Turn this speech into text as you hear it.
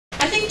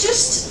think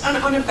just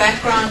on a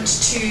background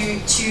to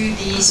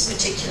these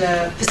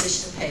particular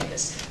position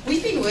papers,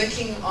 we've been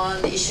working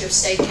on the issue of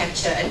state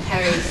capture and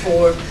parry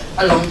for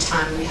a long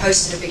time. We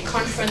hosted a big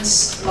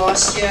conference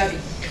last year,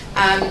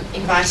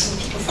 inviting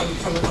people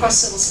from across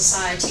civil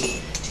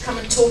society to come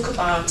and talk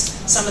about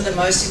some of the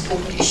most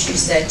important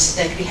issues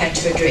that we had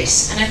to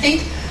address. And I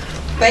think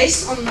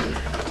based on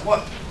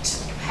what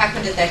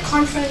happened at that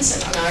conference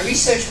and on our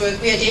research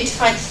work, we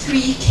identified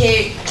three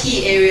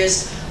key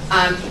areas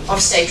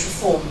of state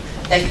reform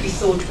that we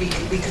thought we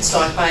could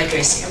start by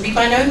addressing. And we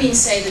by no means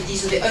say that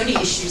these are the only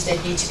issues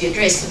that need to be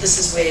addressed, but this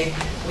is where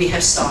we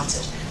have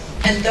started.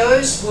 And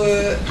those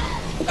were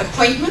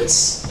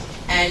appointments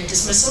and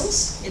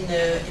dismissals in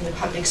the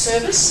public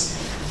service,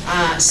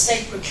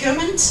 state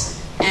procurement,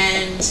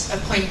 and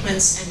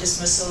appointments and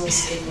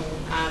dismissals in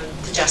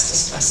the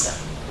justice cluster.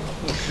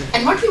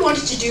 And what we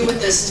wanted to do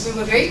with this is we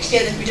were very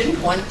clear that we didn't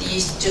want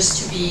these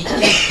just to be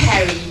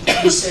parry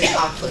research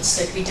outputs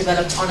that we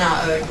developed on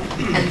our own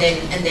and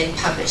then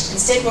published.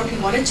 Instead, what we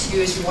wanted to do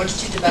is we wanted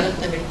to develop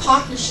them in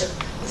partnership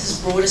with this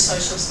broader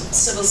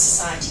civil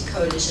society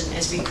coalition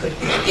as we could,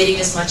 getting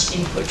as much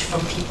input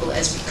from people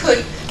as we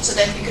could, so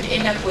that we could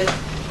end up with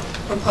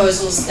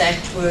proposals that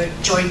were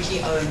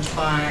jointly owned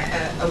by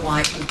a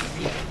wide group of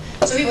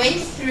people. So we went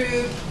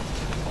through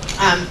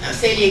a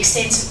fairly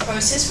extensive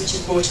process, which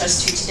has brought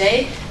us to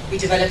today. We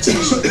developed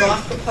initial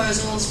draft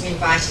proposals, we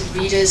invited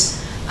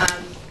readers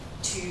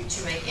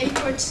to make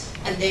input,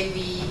 and then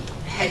we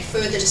had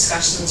further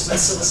discussions with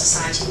civil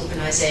society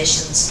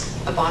organizations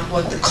about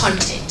what the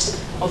content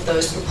of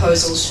those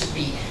proposals should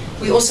be.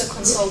 We also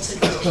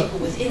consulted with people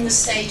within the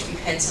state. We've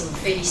had some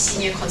fairly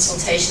senior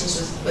consultations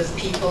with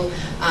people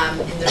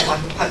in the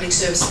Department of Public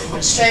Service and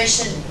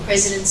Administration, in the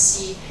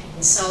Presidency,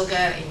 in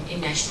SALGA,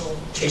 in National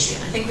Treasury.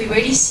 And I think we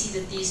already see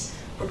that these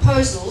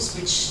proposals,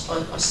 which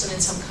are still in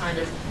some kind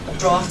of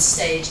draft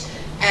stage,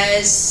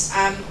 as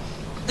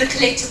the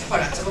collective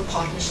product of a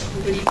partnership.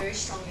 We believe very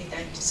strongly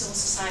that civil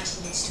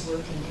society needs to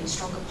work in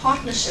stronger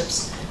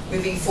partnerships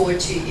moving forward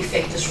to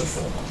effect this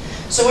reform.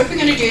 So what we're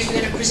going to do is we're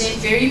going to present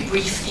very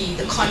briefly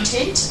the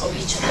content of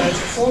each of those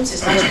reforms.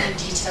 There's much more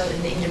detail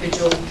in the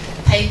individual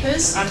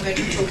papers. I'm going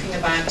to be talking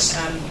about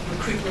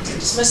recruitment and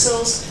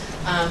dismissals.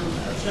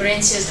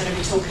 Florencia is going to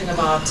be talking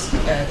about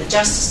the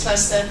justice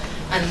cluster,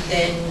 and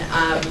then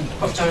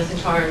Prof. Jonathan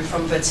Klaaren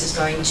from WITS is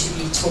going to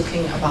be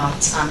talking about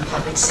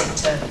public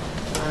sector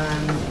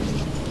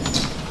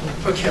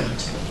procurement.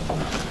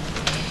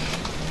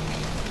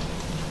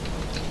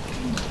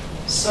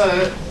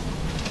 So,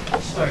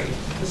 sorry,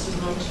 this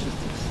is not...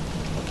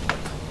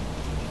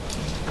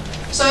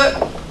 So,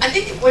 I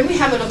think when we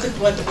have a look at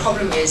what the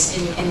problem is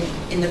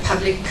in the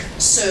public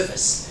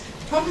service,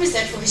 the problem is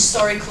that for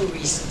historical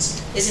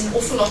reasons, there's an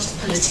awful lot of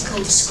political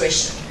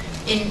discretion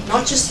in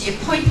not just the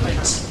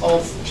appointment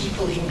of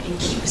people in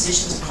key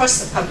positions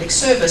across the public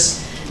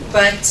service,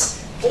 but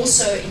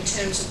also in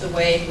terms of the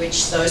way in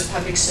which those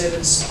public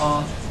servants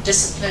are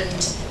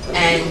disciplined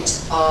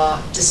and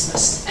are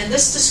dismissed. And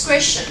this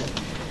discretion,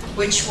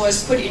 which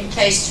was put in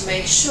place to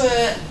make sure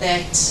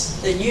that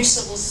the new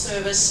civil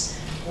service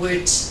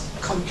would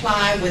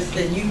comply with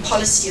the new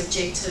policy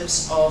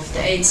objectives of the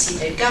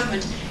ANC-led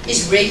government,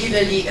 is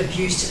regularly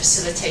abused to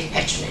facilitate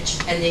patronage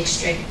and the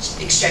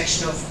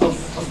extraction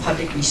of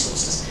public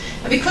resources.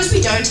 And because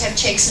we don't have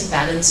checks and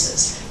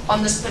balances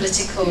on this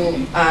political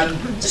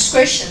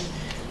discretion,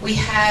 we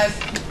have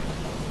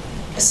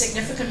a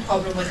significant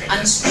problem with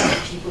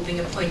unskilled people being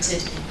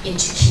appointed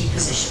into key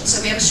positions.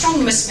 So we have a strong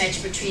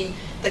mismatch between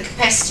the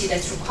capacity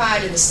that's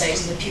required in the state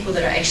and the people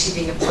that are actually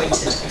being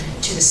appointed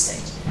to the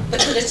state. The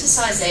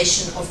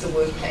politicization of the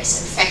workplace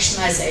and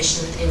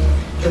factionalization within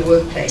the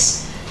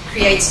workplace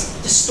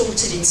creates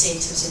distorted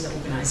incentives in the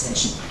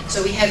organization.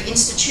 So we have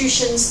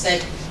institutions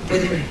that,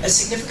 with a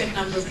significant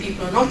number of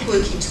people, are not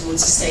working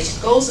towards the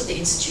stated goals of the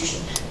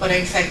institution, but are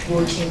in fact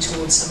working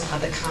towards some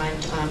other kind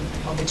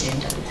of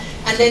agenda.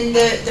 And then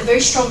the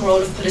very strong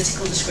role of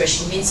political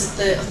discretion means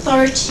that the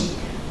authority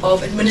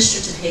of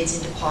administrative heads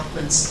in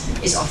departments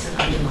is often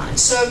undermined.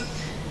 So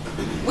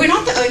we're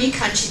not the only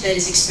country that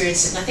is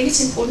experiencing it, and I think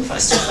it's important for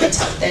us to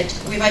point out that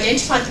we've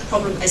identified the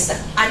problem as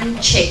the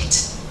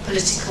unchecked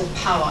political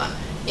power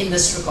in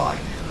this regard.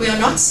 We are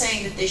not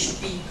saying that there should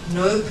be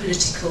no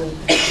political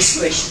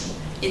discretion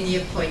in the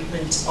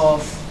appointment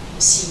of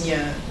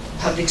senior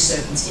public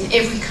servants. In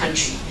every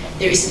country,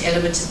 there is an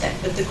element of that.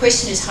 But the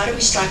question is, how do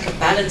we strike a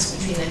balance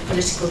between that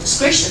political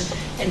discretion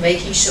and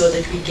making sure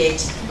that we get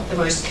the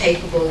most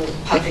capable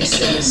public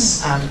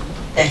service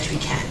that we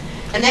can?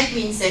 And that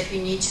means that we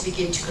need to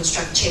begin to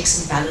construct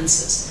checks and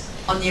balances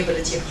on the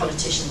ability of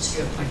politicians to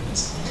do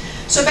appointments.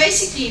 So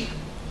basically,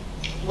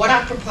 what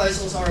our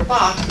proposals are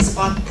about is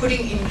about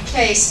putting in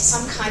place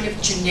some kind of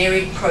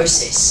generic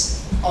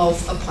process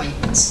of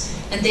appointments.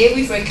 And there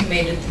we've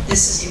recommended that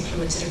this is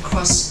implemented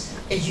across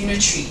a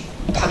unitary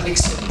public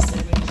service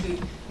that would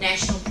include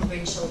national,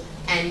 provincial,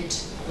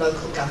 and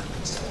local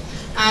government.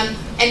 And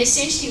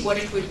essentially what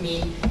it would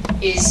mean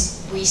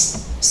is we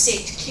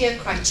set clear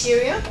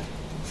criteria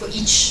for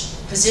each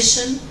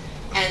position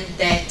and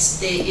that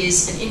there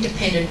is an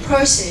independent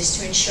process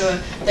to ensure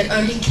that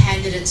only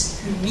candidates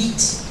who meet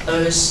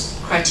those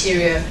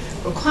criteria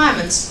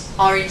requirements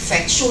are in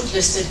fact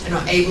shortlisted and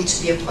are able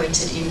to be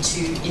appointed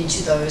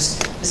into those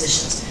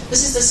positions.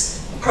 This is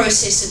this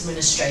process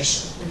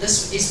administration, and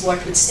this is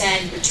what would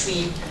stand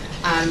between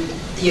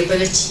the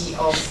ability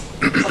of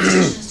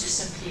politicians to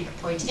simply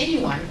appoint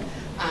anyone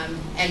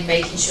and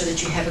making sure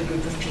that you have a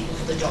group of people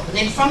for the job. And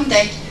then from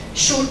that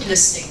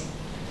shortlisting,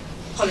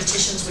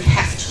 politicians would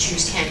have to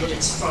choose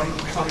candidates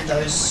from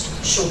those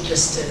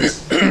shortlisted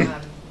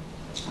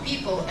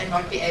people and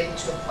not be able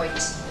to appoint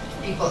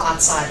people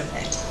outside of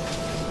that.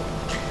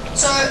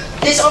 So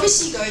there's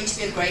obviously going to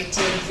be a great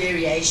deal of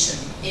variation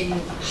in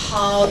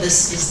how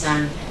this is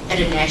done at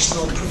a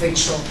national,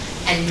 provincial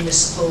and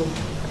municipal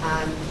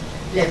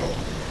level.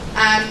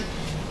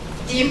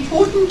 The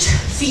important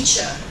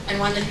feature, and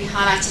one that we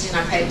highlighted in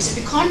our paper, is that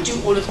we can't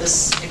do all of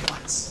this at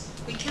once.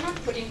 We cannot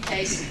put in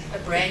place a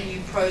brand new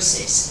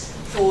process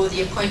for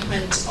the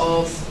appointment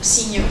of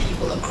senior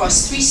people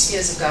across 3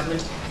 spheres of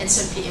government and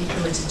simply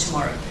implement it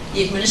tomorrow.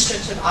 The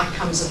administrative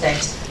outcomes of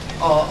that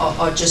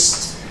are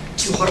just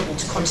too horrible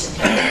to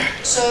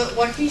contemplate. So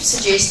what we've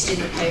suggested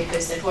in the paper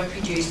is that what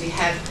we do is we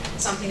have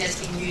something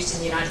that's been used in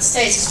the United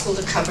States. It's called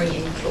a covering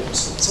in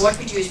clause. So what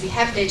we do is we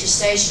have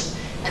legislation,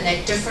 and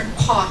that different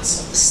parts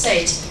of the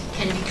state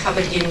can be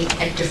covered in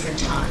at different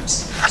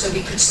times. So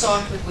we could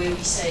start with where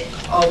we say,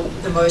 oh,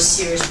 the most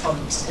serious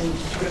problems, and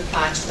it would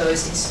apply to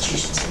those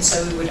institutions, and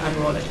so we would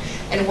unroll it.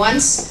 And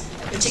once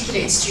a particular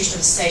institution of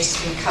the state has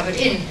been covered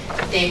in,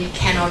 then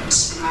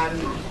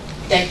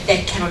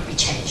that cannot be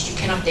changed. You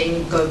cannot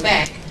then go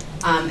back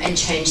and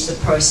change the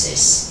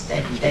process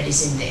that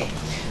is in there.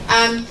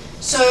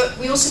 So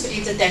we also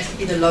believe that that would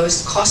be the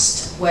lowest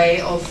cost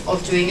way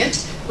of doing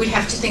it. We'd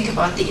have to think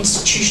about the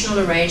institutional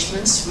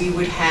arrangements we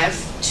would have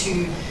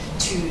to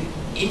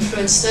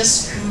influence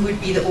this. Who would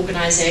be the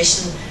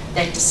organization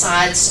that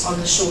decides on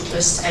the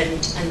shortlist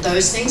and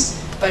those things.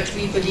 But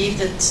we believe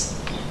that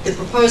the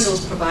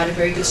proposals provide a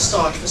very good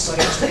start for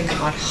starting to think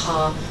about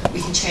how we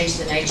can change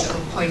the nature of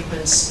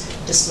appointments,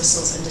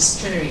 dismissals and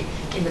disciplinary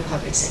in the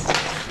public sector.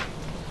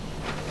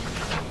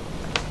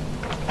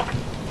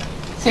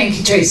 Thank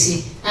you,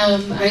 Tracy.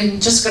 I'm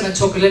just going to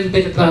talk a little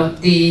bit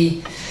about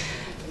the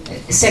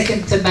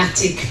second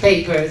thematic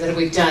paper that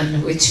we've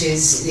done, which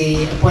is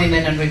the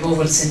appointment and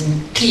removals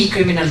in key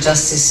criminal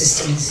justice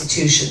system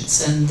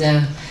institutions.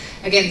 And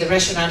again, the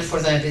rationale for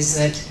that is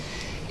that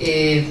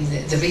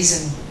the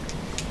reason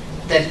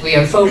that we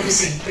are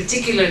focusing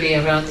particularly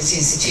around these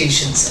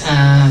institutions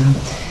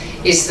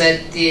is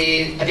that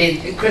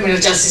the criminal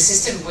justice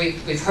system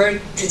we've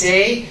heard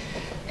today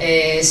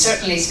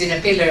certainly it's been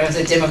a pillar of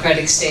the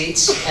democratic state,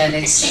 and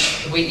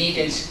we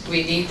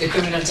need the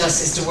criminal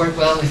justice to work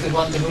well if we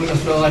want the rule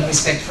of law and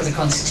respect for the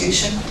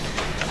Constitution.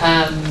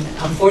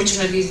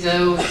 Unfortunately,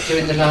 though,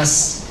 during the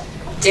last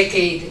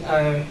decade,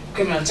 our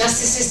criminal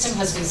justice system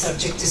has been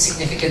subject to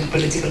significant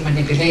political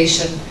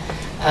manipulation.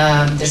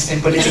 There's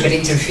been political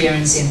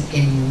interference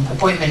in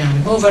appointment and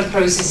removal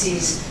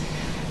processes,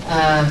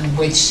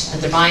 which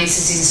undermines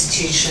its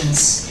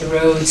institutions,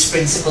 erodes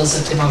principles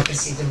of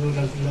democracy, the rule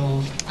of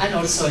law, and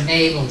also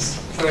enables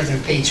further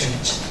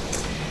patronage.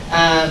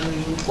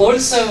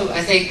 Also,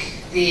 I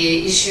think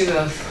the issue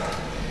of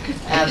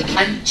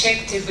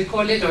unchecked, if we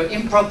call it, or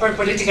improper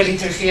political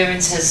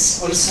interference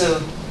has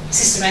also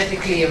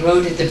systematically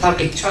eroded the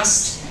public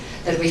trust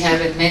that we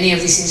have in many of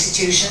these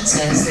institutions,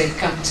 as they've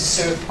come to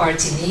serve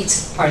party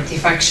needs, party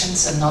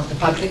factions, and not the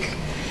public.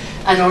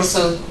 And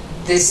also,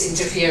 this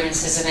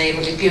interference has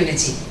enabled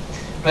impunity,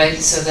 right?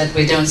 So that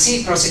we don't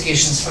see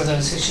prosecutions for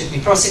those who should be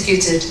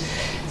prosecuted,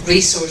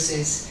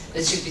 resources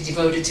that should be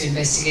devoted to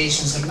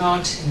investigations or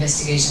not,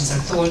 investigations are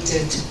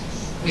thwarted.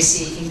 We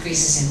see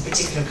increases in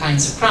particular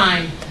kinds of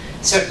crime.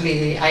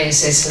 Certainly the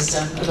ISS has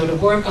done a lot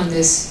of work on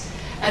this,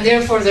 and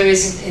therefore there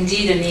is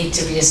indeed a need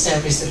to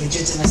re-establish the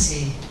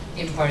legitimacy,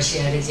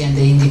 impartiality, and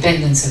the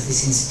independence of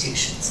these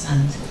institutions.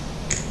 And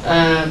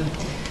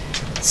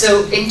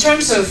so in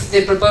terms of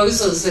the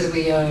proposals that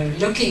we are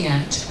looking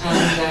at,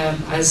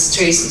 and as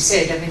Tracy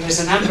said, I mean, there's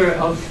a number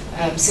of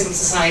civil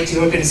society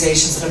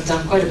organizations that have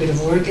done quite a bit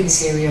of work in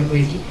this area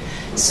already.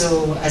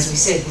 So as we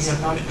said, these are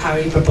not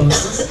PARI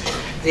proposals.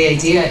 The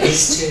idea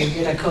is to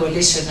get a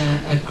coalition,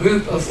 a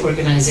group of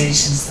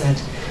organizations that,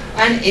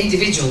 and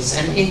individuals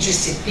and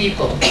interested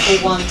people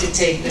who want to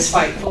take this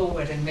fight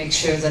forward and make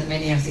sure that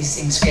many of these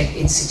things get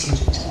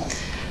instituted.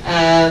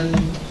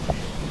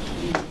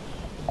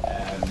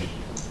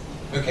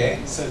 Okay,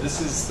 so this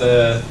is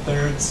the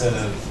third set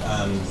of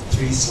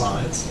 3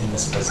 slides in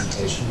this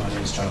presentation. My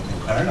name is Jonathan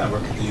Klaaren. I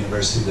work at the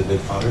University of the Big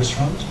Fathers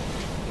Front.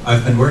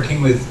 I've been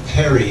working with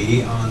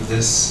Perry on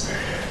this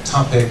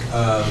topic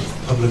of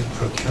public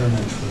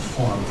procurement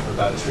reform for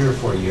about 3 or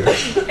 4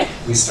 years.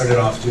 We started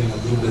off doing a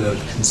little bit of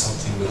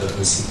consulting with the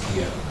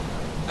OCPO,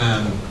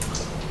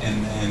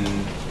 and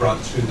then brought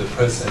through the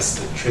process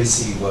that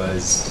Tracy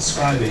was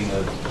describing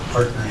of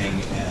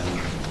partnering and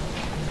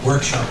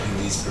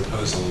workshopping these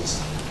proposals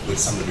with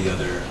some of the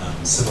other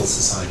civil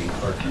society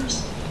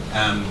partners.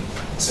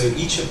 So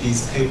each of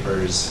these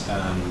papers,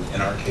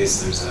 in our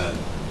case, there's a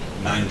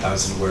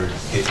 9,000-word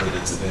paper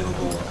that's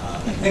available,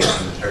 I think,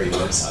 on the Perry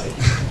website,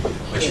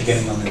 which you're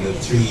getting only the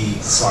 3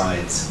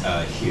 slides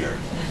here.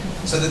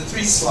 So the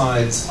 3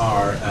 slides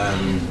are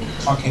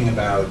talking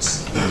about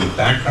the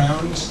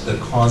background, the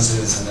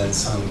causes, and then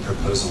some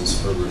proposals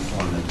for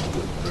reform in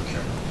public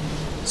procurement.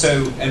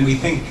 So, and we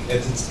think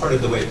it's part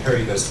of the way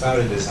Perry goes about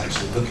it is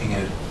actually looking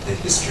at the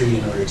history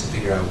in order to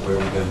figure out where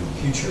we go in the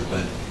future.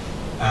 But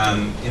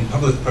in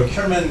public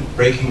procurement,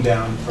 breaking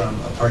down from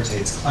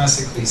apartheid's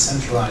classically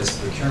centralized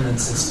procurement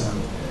system,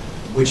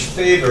 which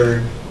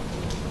favored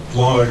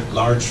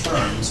large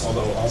firms,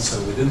 although also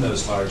within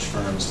those large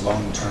firms,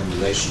 long-term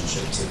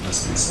relationships, it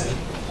must be said,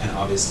 and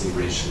obviously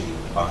racially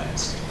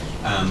biased.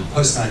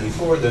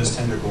 Post-94, those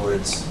tender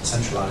boards,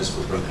 centralized,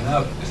 were broken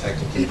up.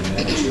 Effectively, the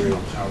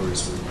managerial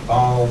powers were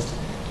devolved.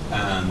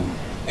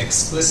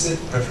 Explicit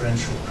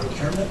preferential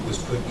procurement was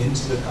put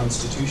into the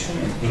Constitution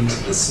and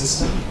into the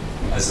system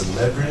as a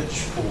leverage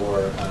for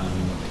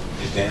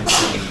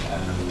advancing,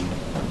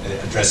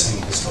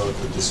 addressing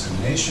historical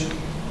discrimination.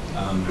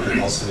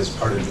 Also as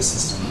part of the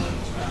system of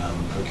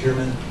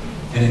procurement.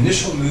 An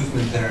initial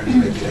movement there in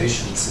the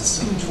regulation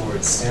system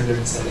towards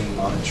standard setting,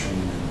 monitoring,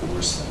 and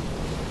enforcement.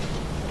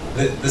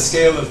 The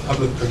scale of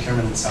public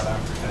procurement in South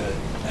Africa,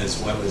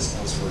 as well as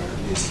elsewhere,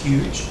 is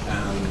huge.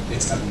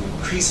 It's got an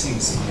increasing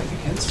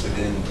significance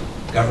within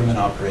government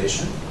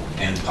operation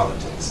and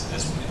politics,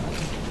 as we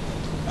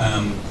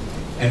know.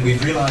 And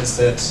we've realized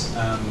that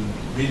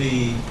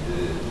really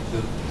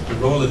the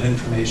role of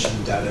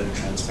information, data, and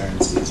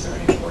transparency is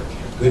very important here.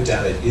 Good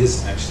data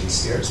is actually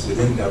scarce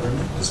within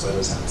government as well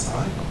as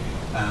outside,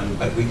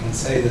 but we can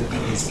say that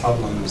these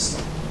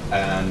problems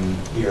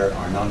here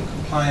are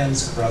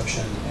non-compliance,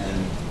 corruption,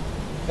 and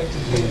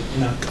effectively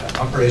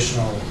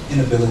operational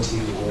inability,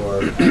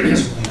 or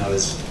certainly not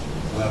as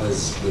well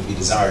as would be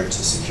desired,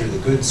 to secure the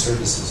goods,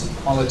 services, and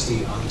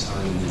quality on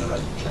time and in the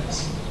right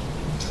place.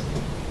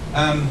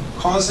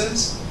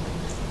 Causes: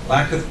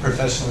 lack of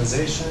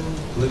professionalization,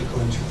 political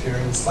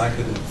interference, lack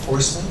of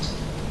enforcement,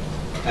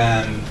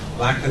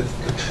 lack of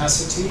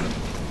capacity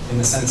in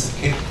the sense of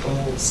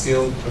capable,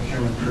 skilled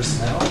procurement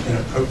personnel in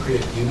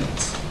appropriate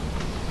units.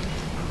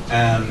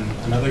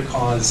 Another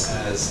cause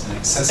as an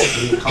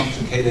excessively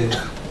complicated,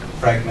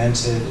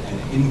 fragmented,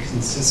 and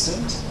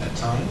inconsistent, at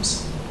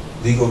times,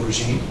 legal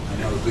regime. I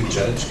know a good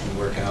judge can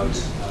work out,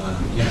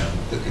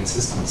 the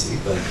consistency,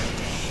 but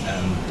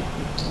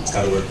it's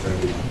got to work for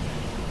everyone.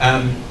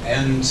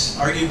 And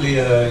arguably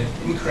an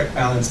incorrect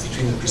balance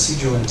between the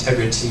procedural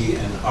integrity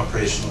and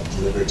operational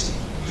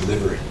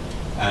delivery.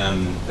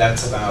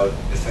 That's about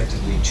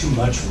effectively too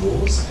much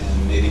rules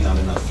and maybe not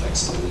enough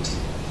flexibility.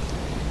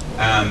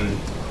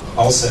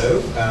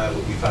 Also,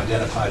 we've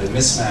identified a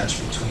mismatch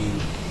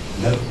between,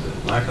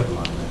 lack of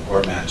alignment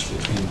or match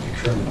between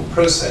procurement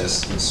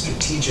process and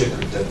strategic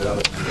or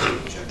developmental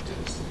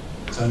objectives.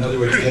 So in other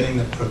words, getting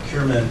the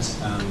procurement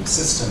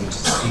system to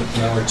speak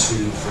more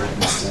to, for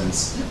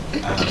instance,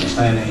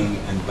 planning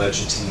and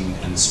budgeting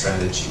and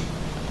strategy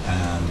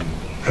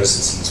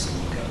processes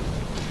within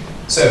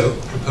government. So,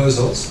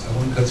 proposals, I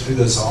won't go through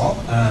those all.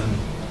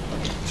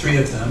 3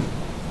 of them.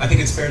 I think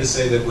it's fair to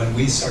say that when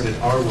we started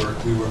our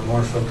work, we were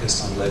more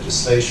focused on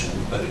legislation,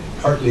 but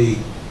partly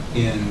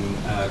in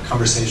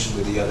conversation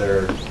with the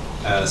other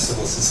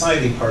civil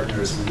society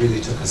partners, we really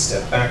took a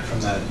step back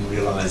from that and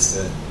realized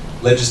that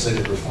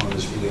legislative reform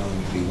is really only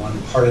going to be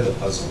one part of the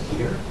puzzle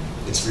here.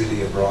 It's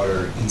really a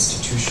broader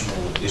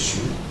institutional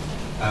issue.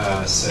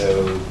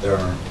 So there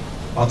are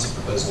lots of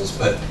proposals,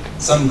 but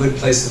some good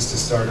places to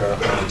start are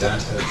on the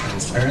data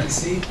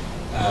transparency.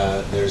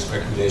 There's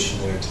recommendation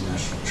there to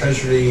National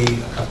Treasury,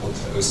 a couple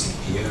to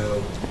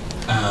OCPO.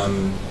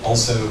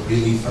 Also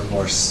really for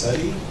more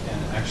study,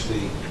 and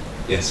actually,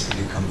 yes,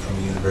 we do come from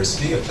a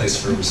university, a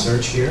place for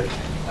research here,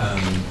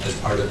 as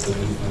part of the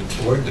movement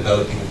forward,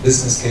 developing a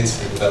business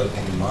case for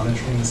developing and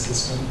monitoring the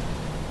system.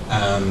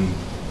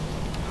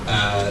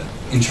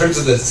 In terms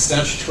of the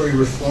statutory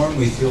reform,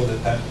 we feel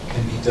that that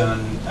can be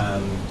done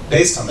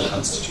based on the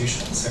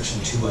Constitution,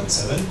 Section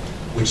 217,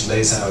 which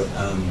lays out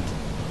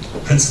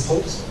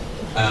principles,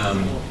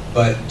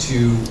 but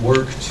to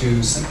work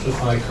to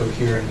simplify,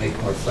 cohere, and make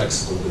more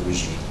flexible the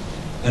regime.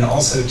 And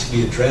also to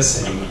be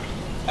addressing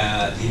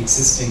the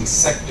existing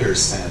sector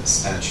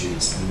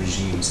statutes and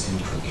regimes in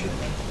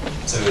procurement.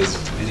 So as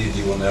many of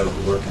you will know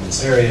who work in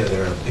this area,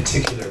 there are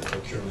particular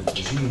procurement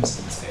regimes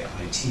in, say,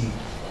 IT,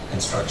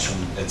 construction,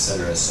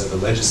 etc. So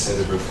the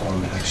legislative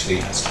reform actually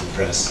has to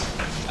address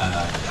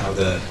how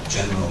the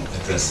general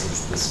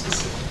addresses the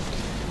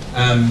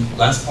specific.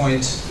 Last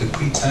point, the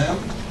Quitam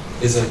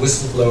is a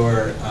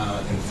whistleblower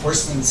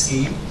enforcement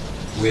scheme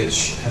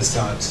which has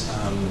got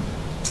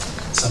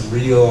some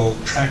real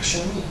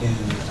traction in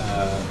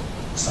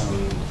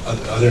some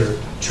other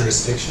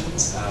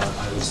jurisdictions.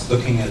 I was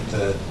looking at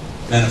the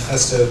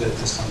manifesto that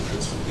this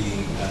conference will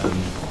be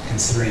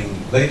considering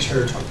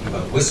later, talking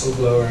about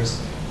whistleblowers.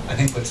 I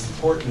think what's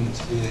important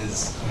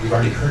is, and we've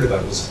already heard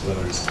about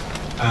whistleblowers,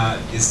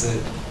 is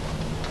that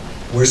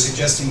we're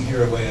suggesting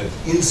here a way of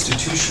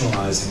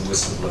institutionalizing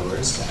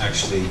whistleblowers to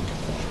actually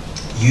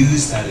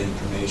use that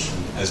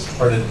information as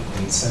part of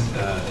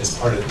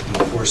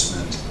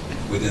enforcement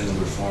within the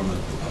reform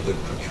of the public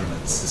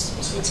procurement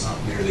system. So it's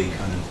not merely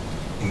kind of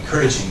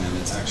encouraging them,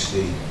 it's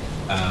actually,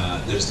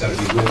 there's got to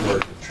be real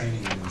work of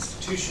training in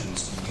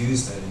institutions to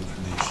use that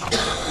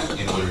information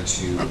in order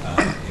to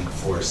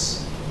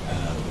enforce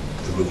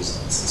the rules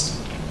of the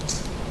system.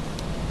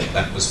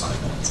 That was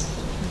 5 minutes.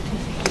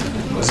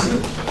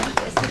 Wasn't it?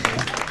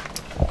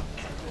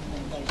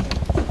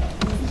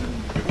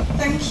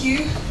 Thank you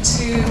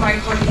to my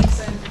colleagues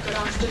and good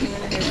afternoon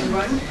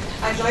everyone.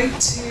 I'd like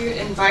to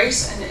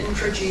invite and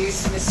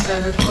introduce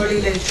Mr.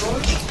 Xolile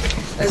George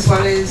as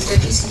well as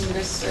Deputy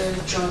Minister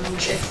John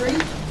Jeffery.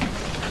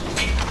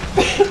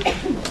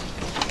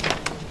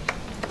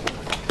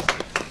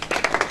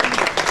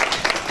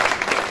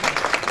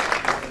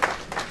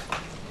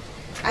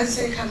 As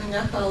they're coming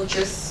up, I'll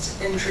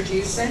just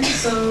introduce them.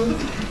 So,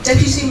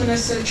 Deputy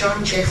Minister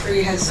John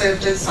Jeffery has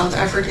served as South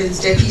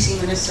Africa's Deputy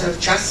Minister of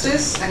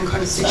Justice and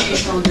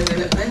Constitutional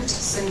Development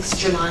since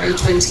July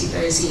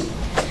 2013.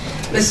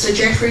 Mr.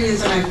 Jeffery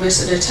is an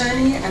admitted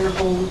attorney and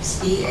holds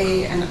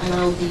BA and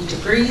LLB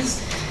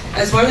degrees,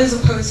 as well as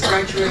a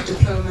postgraduate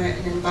diploma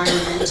in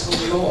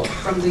environmental law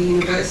from the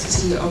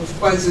University of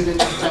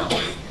KwaZulu-Natal.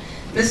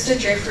 Mr.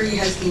 Jeffery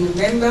has been a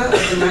member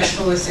of the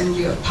National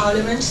Assembly of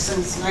Parliament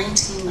since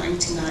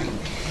 1999.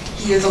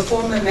 He is a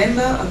former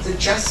member of the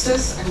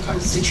Justice and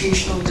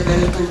Constitutional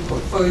Development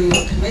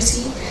Portfolio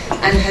Committee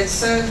and has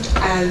served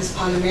as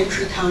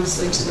Parliamentary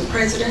Counsellor to the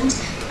President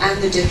and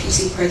the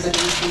Deputy President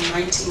from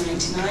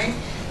 1999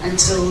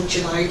 until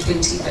July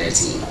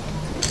 2013.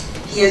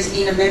 He has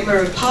been a Member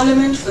of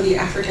Parliament for the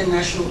African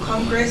National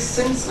Congress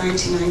since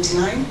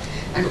 1999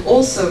 and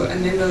also a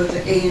member of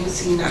the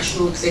ANC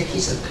National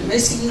Executive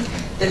Committee,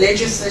 the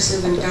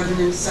Legislative and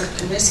Governance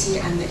Subcommittee,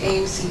 and the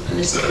ANC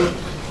Political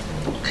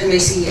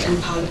Committee in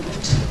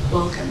Parliament.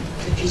 Welcome,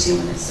 Deputy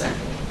Minister.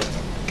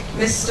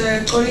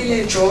 Mr.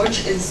 Xolile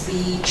George is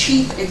the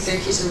Chief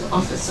Executive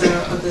Officer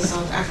of the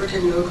South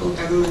African Local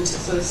Government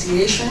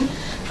Association,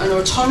 an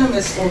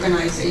autonomous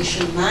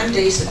organization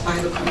mandated by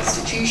the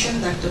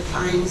Constitution that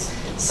defines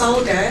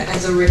SALGA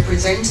as a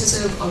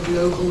representative of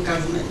local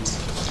government.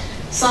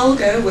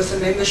 SALGA, with a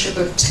membership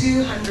of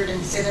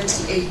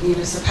 278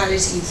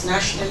 municipalities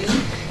nationally,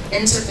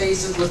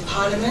 interfaces with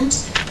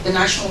Parliament, the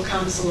National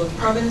Council of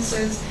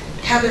Provinces,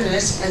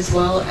 Cabinet, as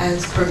well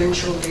as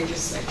provincial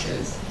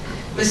legislatures.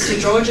 Mr.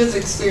 George's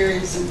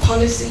experience in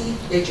policy,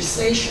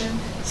 legislation,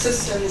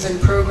 systems and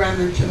program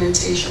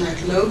implementation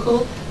at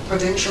local,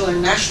 provincial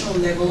and national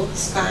level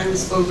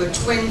spans over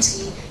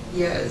 20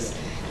 years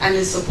and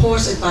is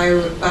supported by a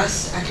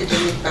robust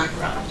academic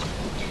background.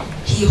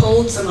 He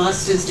holds a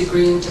master's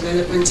degree in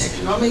development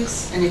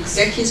economics, an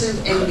executive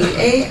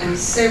MBA, and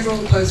several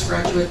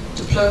postgraduate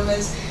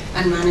diplomas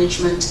and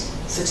management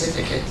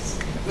certificates.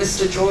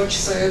 Mr. George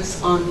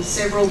serves on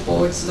several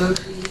boards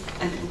locally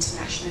and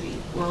internationally.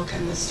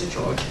 Welcome, Mr.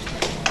 George.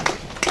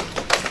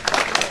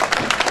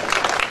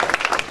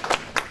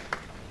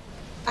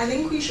 I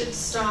think we should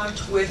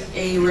start with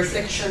a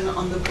reflection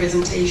on the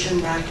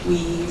presentation that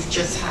we've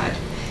just had.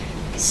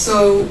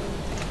 So,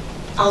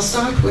 I'll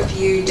start with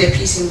you,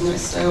 Deputy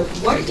Minister.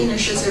 What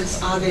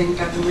initiatives are there in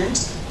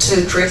government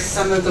to address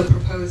some of the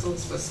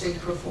proposals for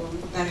state reform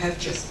that have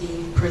just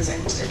been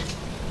presented?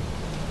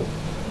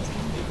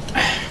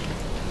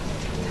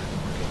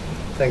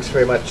 Thanks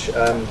very much.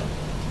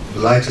 The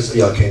light is,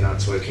 yeah, okay, now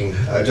it's working.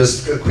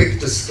 Just a quick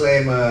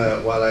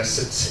disclaimer while I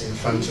sit in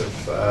front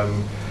of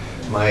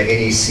my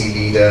NEC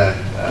leader,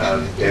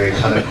 Derek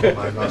Hanekom.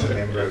 I'm not a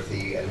member of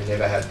the, and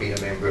never have been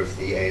a member of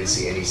the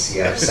ANC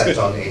NEC. I've sat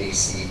on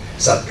NEC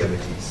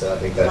subcommittees, so I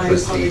think that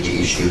was the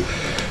issue.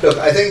 Look,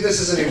 I think this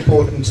is an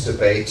important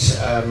debate.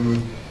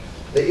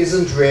 There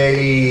isn't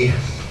really,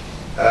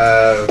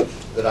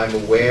 that I'm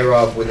aware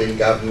of within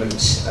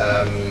government,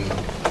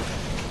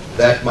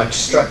 that much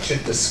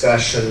structured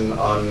discussion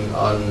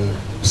on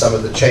some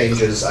of the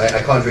changes.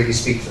 I can't really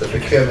speak for the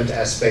procurement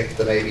aspect,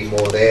 there may be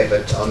more there,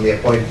 but on the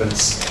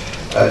appointments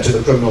to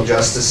the criminal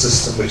justice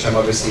system, which I'm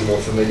obviously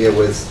more familiar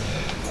with,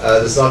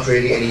 there's not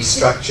really any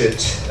structured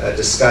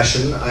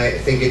discussion. I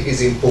think it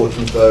is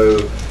important, though,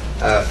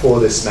 for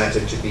this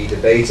matter to be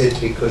debated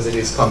because it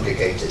is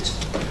complicated.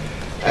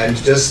 And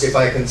just if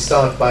I can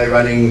start by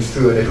running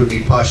through, and it would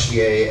be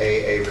partially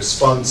a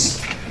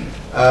response.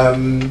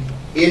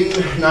 In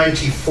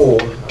 '94,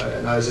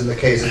 and I was in the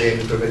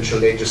KZN provincial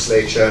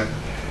legislature,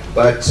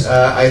 but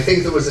I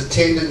think there was a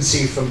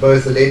tendency from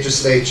both the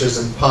legislatures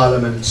and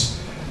Parliament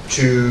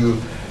to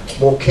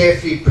more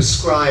carefully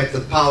prescribe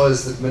the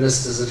powers that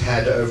ministers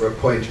had over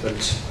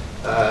appointment.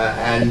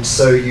 And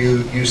so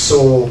you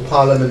saw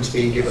Parliament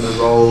being given a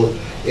role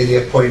in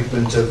the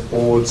appointment of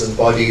boards and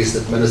bodies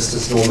that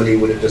ministers normally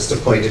would have just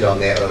appointed on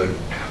their own.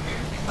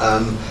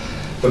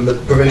 From the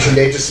provincial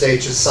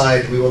legislature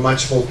side, we were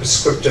much more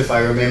prescriptive. I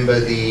remember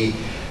the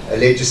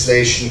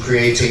legislation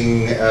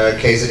creating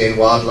KZN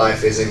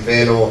Wildlife as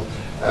Imvelo,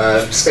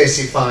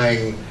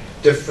 specifying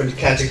different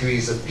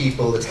categories of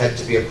people that had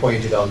to be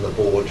appointed on the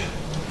board.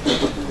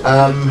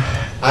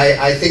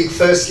 I think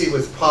firstly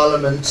with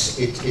Parliament,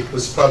 it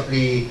was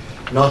probably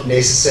not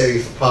necessary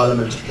for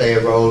Parliament to play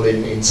a role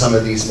in some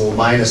of these more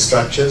minor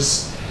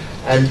structures.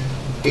 And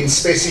in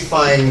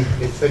specifying,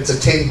 if it's a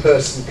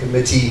 10-person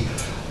committee,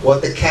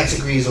 what the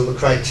categories or the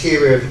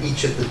criteria of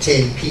each of the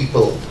 10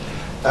 people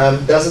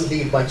doesn't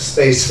leave much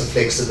space for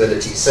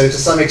flexibility. So to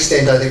some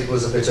extent, I think it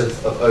was a bit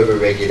of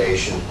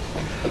over-regulation.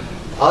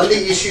 On the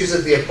issues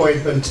of the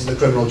appointment in the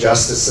criminal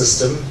justice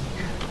system,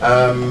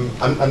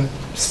 I'm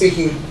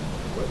speaking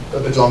a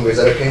bit longer, is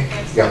that okay?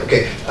 Yeah,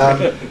 okay.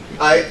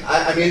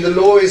 I mean, the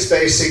law is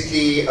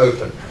basically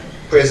open.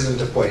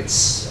 President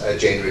appoints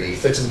generally,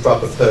 fit and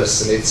proper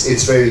person.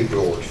 It's very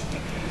broad.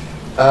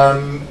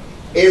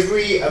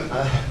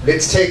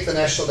 Let's take the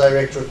National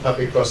Director of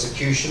Public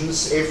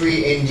Prosecutions.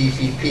 Every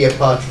NDPP,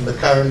 apart from the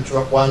current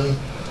one,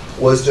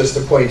 was just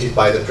appointed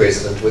by the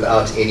President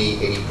without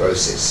any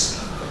process.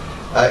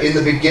 In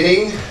the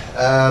beginning,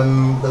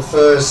 the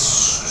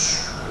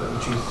first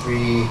 1, 2,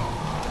 3,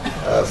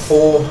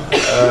 4,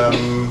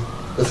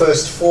 the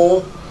first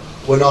 4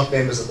 were not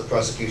members of the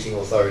prosecuting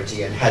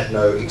authority and had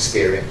no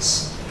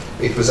experience.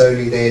 It was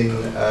only then,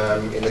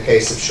 in the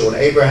case of Sean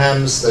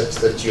Abrahams,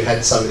 that you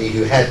had somebody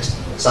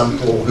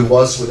who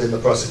was within the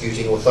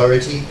prosecuting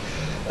authority.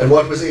 And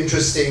what was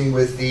interesting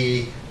with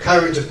the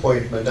current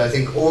appointment, I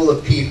think all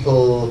the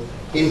people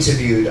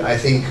interviewed, I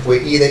think, were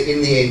either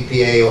in the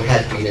NPA or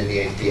had been in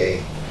the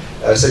NPA.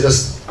 So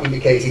just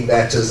indicating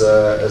that as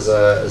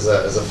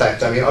a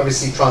fact. I mean,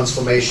 obviously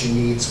transformation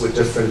needs were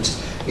different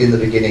in the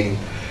beginning.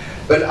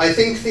 But I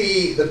think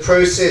the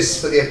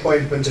process for the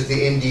appointment of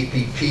the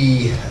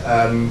NDPP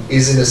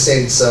is, in a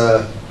sense,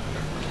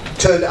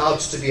 turned out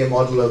to be a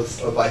model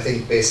of I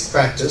think, best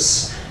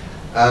practice.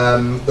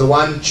 The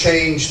one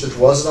change that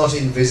was not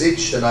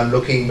envisaged, and I'm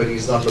looking, but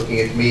he's not looking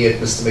at me, at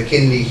Mr.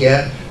 McKinley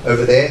here,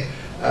 over there,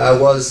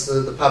 was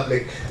the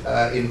public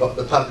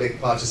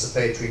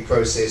participatory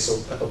process,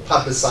 or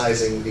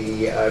publicizing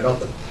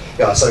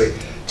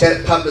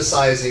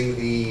publicizing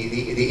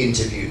the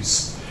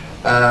interviews.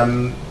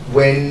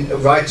 When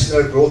Right to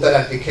Know brought that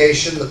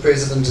application, the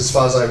President, as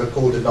far as I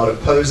recall, did not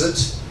oppose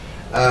it,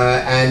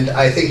 and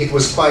I think it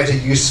was quite a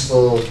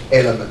useful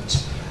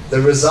element.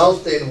 The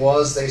result then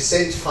was they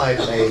sent 5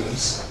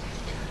 names,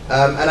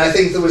 and I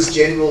think there was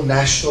general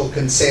national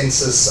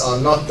consensus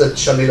on, not that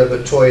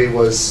Xolile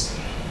was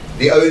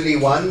the only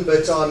one,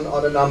 but on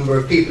a number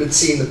of people had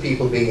seen the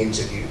people being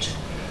interviewed.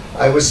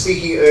 I was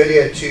speaking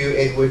earlier to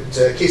Edward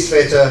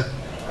Kieswetter,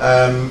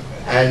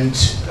 and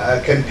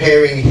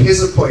comparing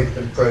his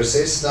appointment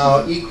process.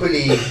 Now,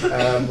 equally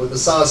with the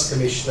SARS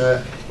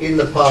Commissioner, in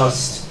the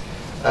past,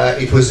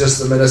 it was just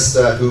the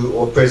Minister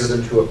or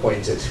President who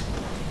appointed.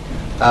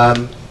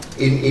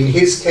 In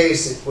his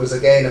case, it was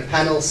again a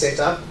panel set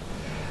up.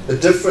 The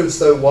difference,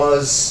 though,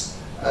 was,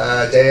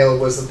 Dale,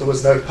 was that there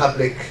was no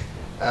public,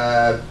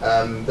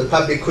 the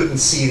public couldn't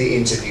see the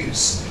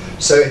interviews.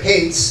 So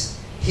hence,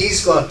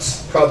 he's got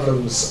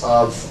problems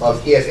of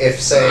EFF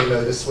saying,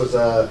 no, this was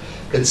a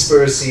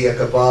conspiracy, a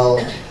cabal.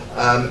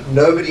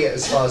 Nobody,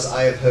 as far as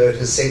I have heard,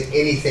 has said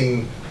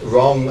anything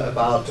wrong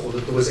about, or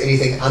that there was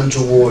anything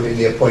untoward in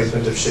the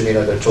appointment of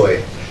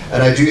Chilenga-Butao.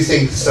 And I do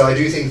think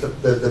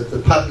that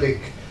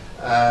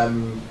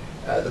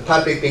the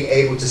public being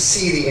able to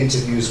see the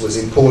interviews was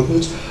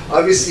important.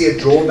 Obviously, a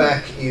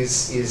drawback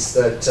is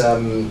that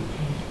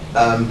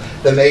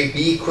there may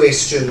be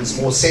questions,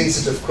 more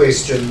sensitive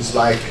questions,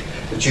 like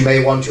that you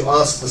may want to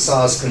ask the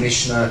SARS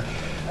Commissioner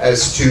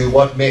as to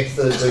what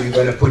methods are you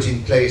going to put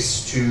in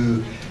place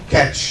to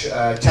catch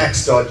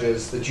tax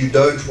dodgers that you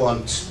don't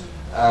want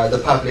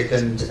the public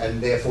and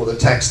therefore the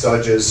tax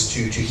dodgers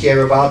to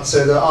hear about.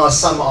 So there are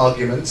some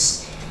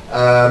arguments,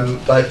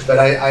 but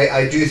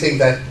I do think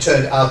that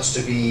turned out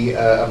to be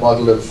a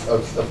model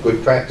of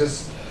good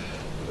practice.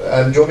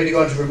 Do you want me to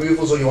go on to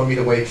removals, or do you want me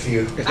to wait for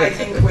you? I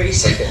think wait.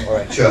 Okay, all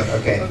right, sure,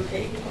 okay.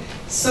 Okay.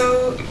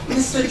 So,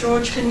 Mr.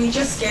 George, can we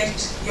just get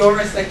your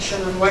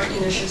reflection on what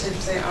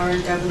initiatives there are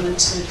in government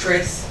to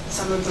address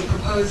some of the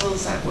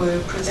proposals that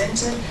were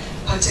presented,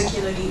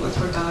 particularly with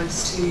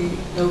regards to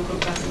local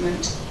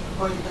government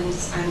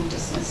appointments and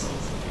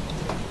dismissals?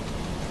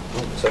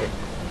 Oh, sorry,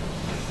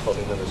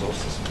 holding the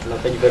resources. No,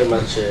 thank you very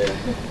much.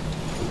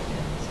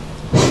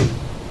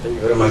 Thank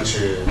you very much,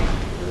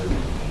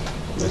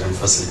 Madam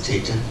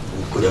Facilitator.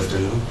 Good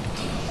afternoon.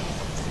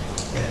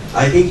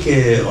 I think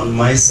on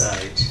my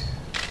side,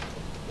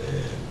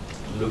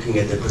 looking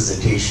at the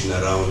presentation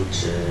around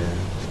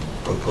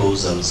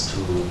proposals to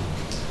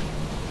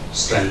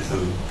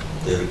strengthen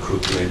the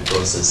recruitment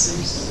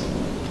processes,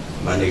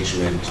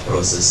 management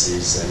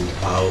processes, and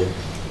how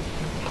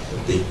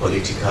the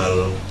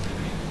political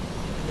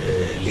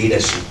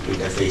leadership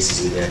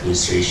interfaces with the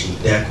administration,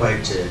 they are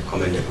quite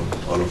commendable,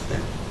 all of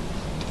them.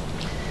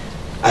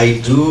 I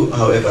do,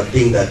 however,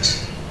 think that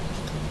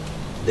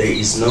there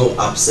is no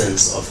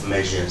absence of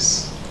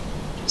measures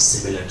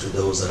similar to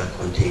those that are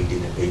contained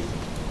in the paper.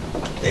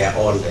 They are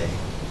all there.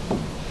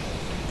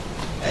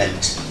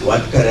 And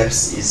what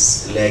perhaps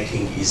is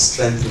lacking is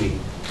strengthening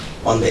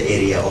on the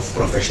area of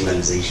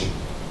professionalization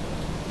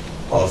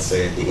of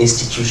the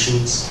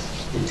institutions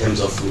in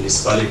terms of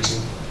municipality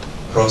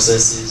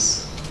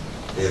processes,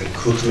 the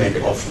recruitment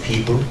of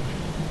people,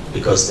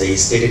 because there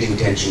is stated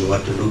intention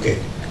what to look at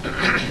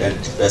and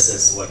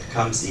versus what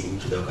comes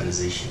into the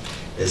organization.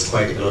 There's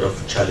quite a lot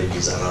of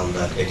challenges around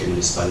that at a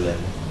municipal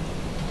level.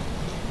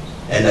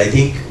 And I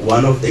think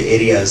one of the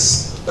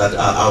areas that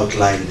are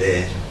outlined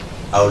there,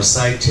 I will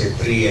cite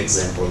 3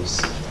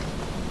 examples.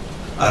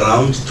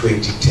 Around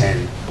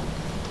 2010,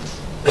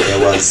 there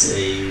was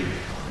a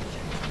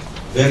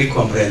very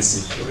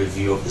comprehensive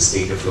review of the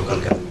state of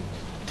local government.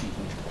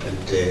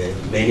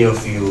 And many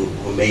of you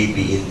who may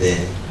be in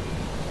the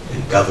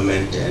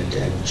government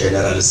and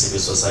general civil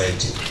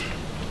society,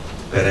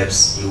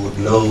 perhaps you would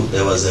know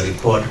there was a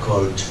report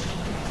called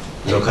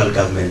Local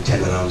Government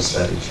Turnaround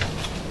Strategy.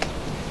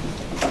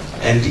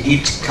 And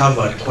it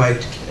covered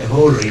quite a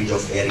whole range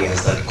of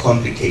areas that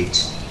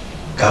complicate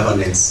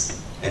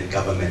governance and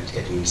government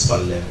at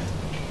municipal level.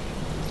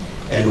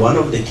 And one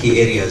of the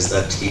key areas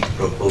that it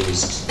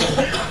proposed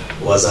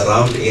was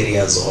around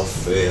areas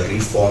of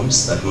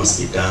reforms that must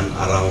be done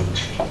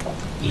around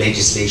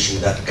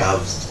legislation that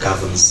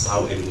governs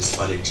how a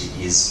municipality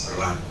is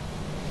run.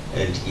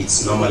 And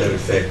it's normally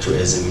referred to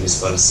as a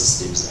Municipal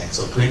Systems Act.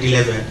 So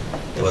 2011,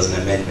 there was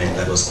an amendment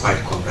that was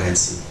quite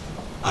comprehensive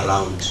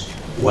around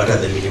what are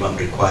the minimum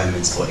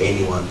requirements for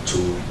anyone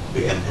to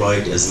be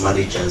employed as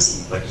managers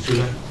in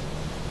particular,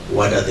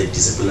 what are the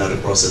disciplinary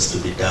process to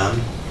be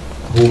done,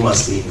 who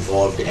must be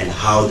involved and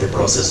how the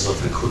process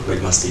of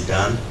recruitment must be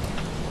done,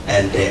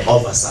 and the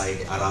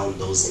oversight around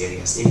those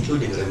areas,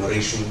 including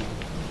remuneration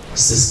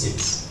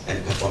systems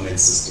and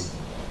performance system.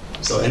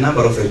 So a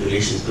number of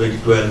regulations,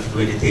 2012,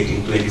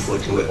 2013,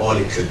 2014, were all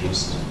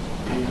introduced.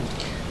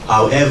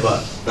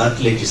 However, that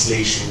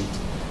legislation,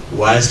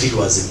 whilst it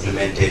was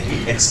implemented,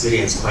 it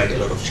experienced quite a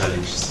lot of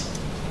challenges.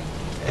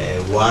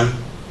 One,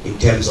 in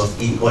terms of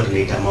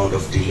inordinate amount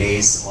of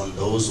delays on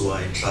those who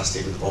are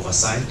entrusted with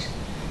oversight.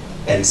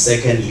 And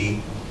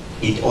secondly,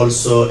 it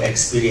also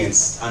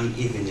experienced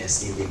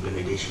unevenness in the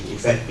implementation. In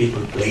fact,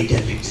 people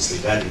blatantly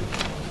disregarding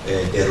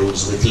the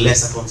rules with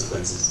lesser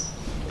consequences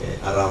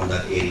around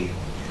that area.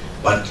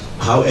 But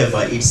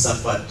however, it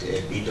suffered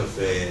a bit of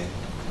a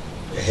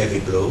heavy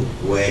blow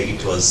where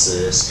it was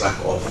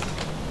struck off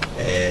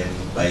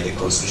by the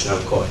Constitutional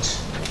Court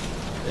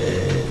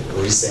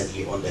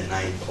recently on the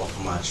 9th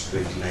of March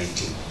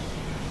 2019.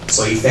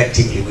 So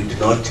effectively, we do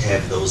not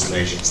have those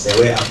measures. They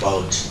were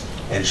about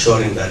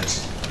ensuring that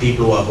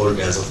people who are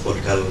holders of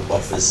political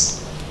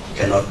office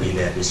cannot be in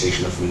the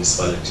administration of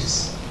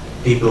municipalities.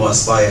 People who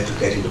aspire to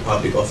get into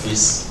public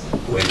office,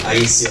 when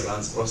IEC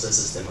runs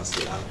processes, they must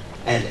be out,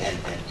 and.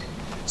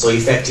 So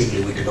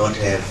effectively, we do not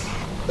have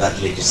that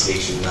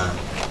legislation now,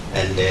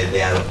 and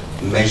there are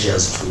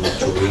measures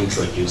to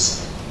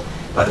reintroduce.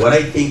 But what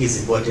I think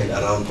is important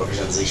around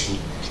professionalization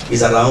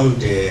is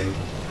around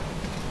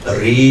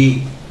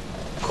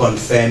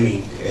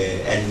reconfirming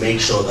and make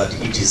sure that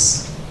it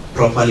is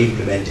properly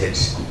implemented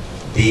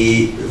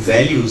the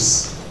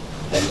values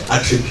and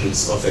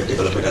attributes of a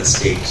developmental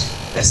state,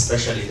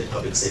 especially the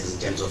public service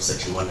in terms of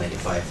Section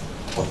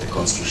 195 of the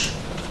Constitution.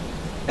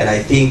 And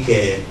I think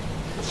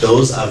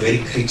those are very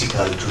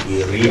critical to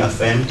be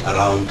reaffirmed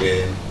around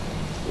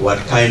what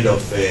kind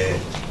of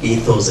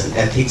ethos and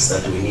ethics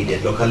that we need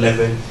at local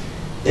level,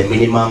 the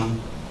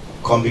minimum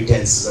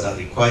competences that are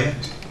required.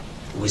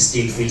 We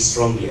still feel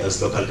strongly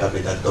as local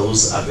government that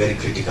those are very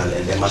critical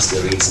and they must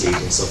be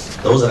reinstated. So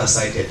those that are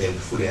cited, they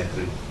fully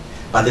agree.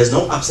 But there's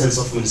no absence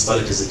of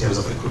municipalities in terms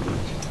of recruitment.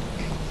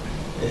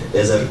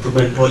 There's a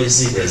recruitment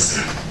policy, there's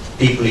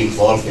people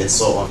involved and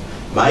so on.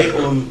 My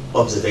own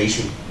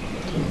observation,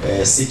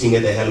 sitting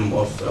at the helm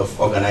of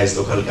organized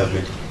local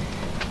government,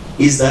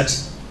 is that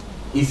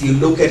if you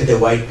look at the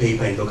white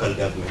paper in local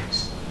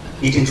government,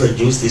 it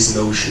introduced this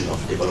notion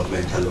of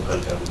developmental local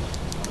government.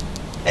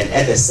 And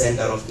at the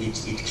center of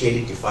it, it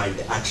clearly defined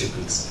the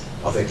attributes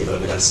of a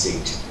developmental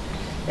state.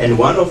 And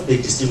one of the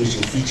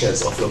distinguishing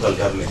features of local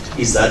government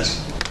is that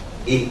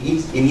in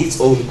its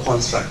own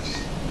construct,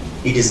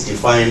 it is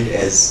defined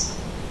as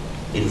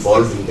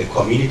involving the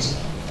community,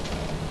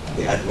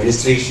 the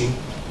administration,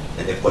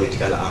 and the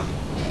political arm.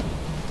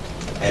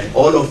 And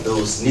all of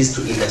those needs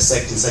to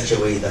intersect in such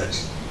a way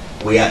that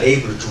we are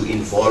able to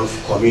involve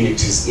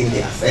communities in the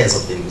affairs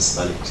of the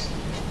municipality.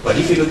 But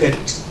if you look at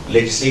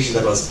legislation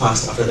that was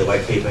passed after the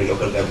white paper in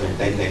local government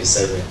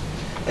 1997,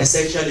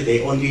 essentially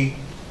they only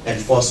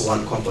enforce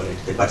one component,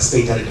 the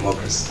participatory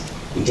democracy,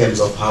 in terms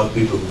of how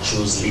people will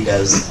choose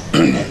leaders,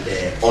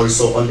 and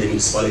also on the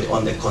municipality,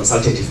 on the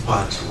consultative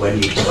part when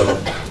you develop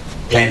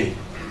planning,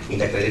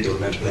 integrated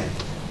development plan.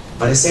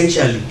 But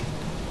essentially,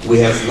 we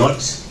have not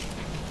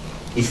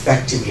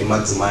effectively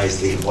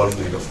maximized the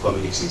involvement of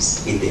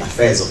communities in the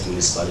affairs of the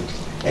municipality.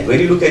 And when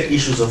you look at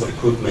issues of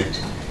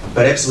recruitment,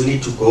 perhaps we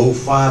need to go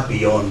far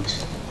beyond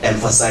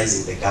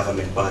emphasizing the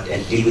government part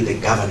and deal with the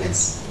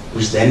governance,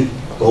 which then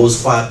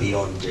goes far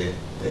beyond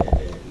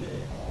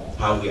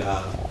how we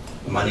are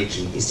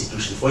managing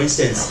institution. For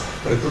instance,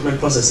 recruitment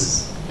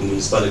processes in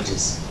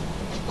municipalities.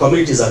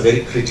 Communities are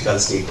very critical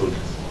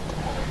stakeholders.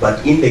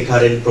 But in the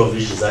current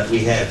provisions that we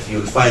have,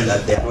 you'll find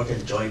that they are not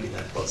enjoined in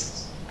that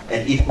process.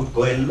 And it would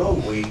go a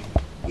long way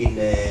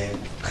in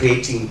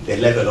creating the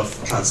level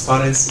of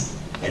transparency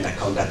and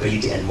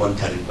accountability and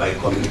monitoring by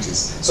communities.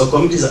 So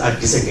communities are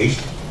disengaged.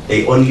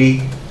 They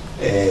only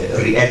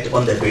react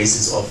on the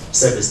basis of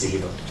service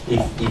delivered.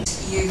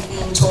 You've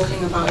been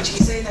talking about, you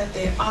say that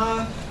there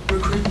are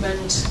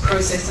recruitment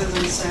processes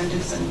and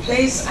standards in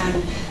place,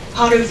 and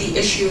part of the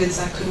issue is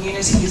that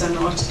communities are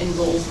not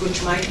involved,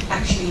 which might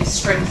actually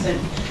strengthen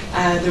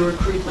the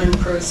recruitment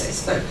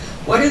process. But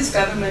what is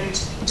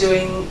government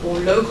doing, or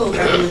local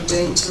government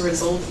doing, to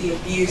resolve the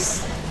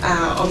abuse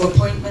of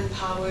appointment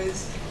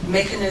powers,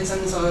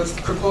 mechanisms of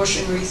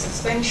precautionary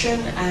suspension,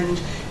 and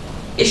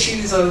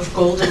issues of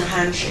golden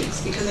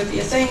handshakes? Because if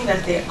you're saying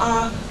that there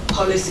are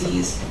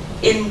policies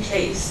in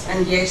place,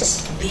 and yet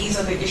these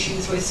are the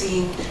issues we're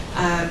seeing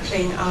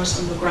playing out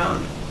on the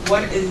ground,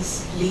 what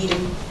is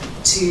leading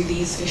to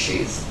these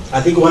issues?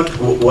 I think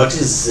what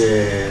is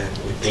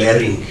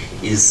glaring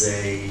is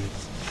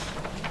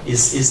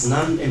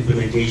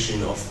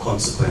non-implementation of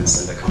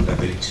consequence and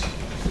accountability.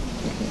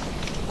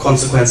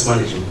 Consequence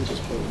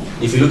management.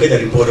 If you look at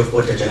the report of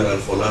Auditor General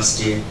for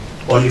last year,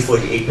 only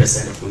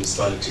 48% of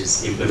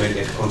municipalities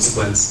implemented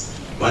consequence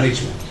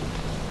management.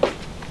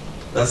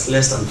 That's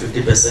less than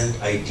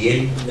 50%.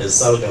 Ideally, the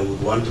SALGA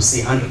would want to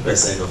see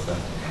 100% of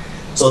that.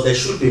 So there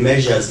should be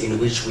measures in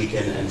which we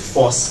can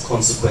enforce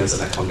consequence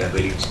and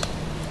accountability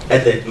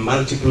at the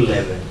multiple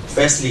level.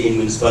 Firstly, in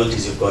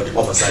municipalities, you've got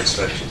oversight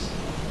structures.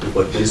 You've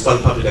got municipal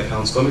public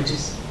accounts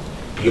committees.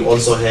 You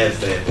also have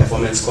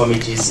performance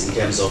committees in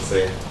terms of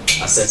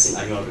assessing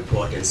annual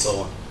report and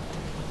so on.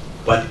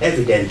 But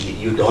evidently,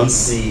 you don't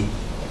see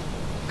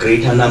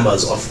greater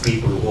numbers of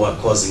people who are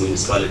causing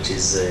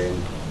municipalities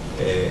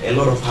a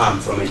lot of harm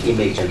from an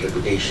image and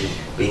reputation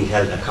being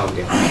held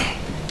accountable.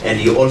 And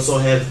you also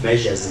have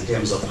measures in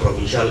terms of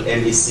provincial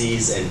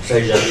MECs and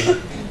treasury,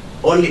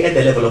 only at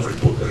the level of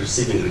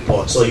receiving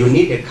reports. So you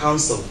need a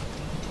council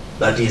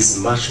that is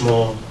much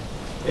more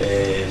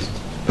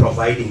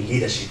providing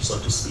leadership, so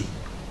to speak.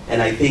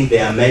 And I think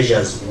there are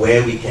measures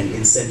where we can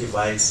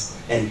incentivize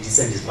and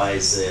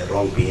disincentivize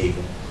wrong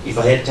behavior. If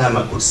I had time,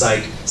 I could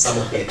cite some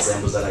of the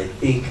examples that I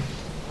think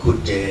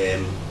could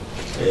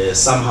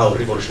somehow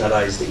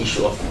revolutionize the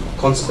issue of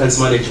consequence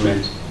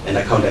management and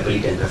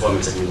accountability and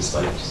performance at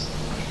municipalities.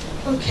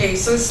 Okay,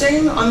 so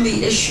staying on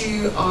the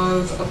issue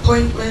of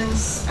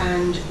appointments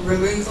and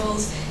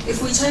removals,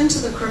 if we turn to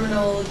the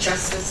criminal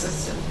justice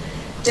system,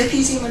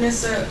 Deputy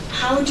Minister,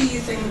 how do you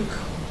think,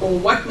 or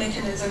what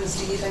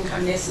mechanisms do you think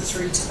are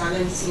necessary to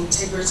balance the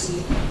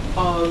integrity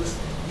of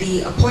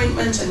the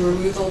appointment and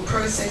removal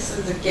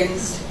processes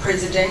against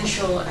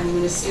presidential and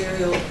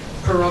ministerial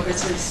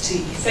prerogatives to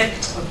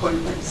effect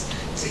appointments?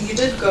 So you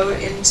did go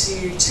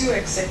into two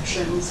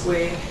exceptions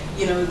where,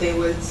 you know, there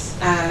were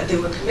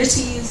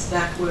committees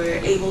that were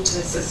able to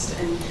assist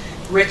in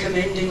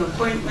recommending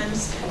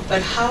appointments,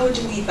 but how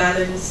do we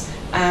balance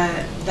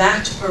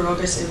that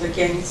prerogative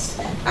against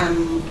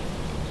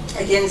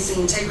the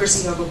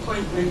integrity of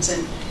appointment,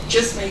 and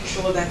just make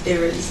sure that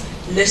there is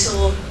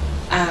little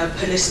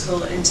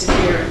political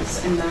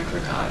interference in that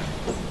regard?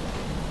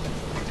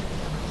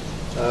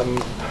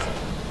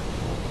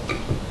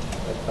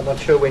 I'm not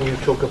sure when you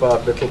talk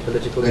about little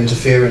political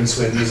interference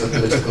when these are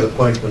political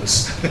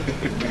appointments.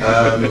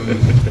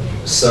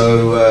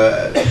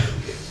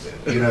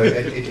 You know,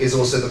 it is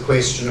also the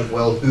question of,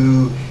 well,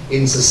 who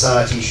in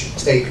society should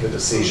take the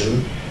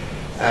decision.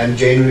 And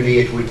generally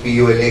it would be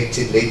your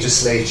elected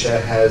legislature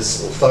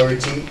has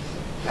authority,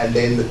 and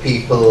then the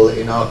people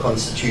in our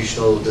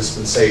constitutional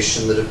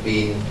dispensation that have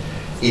been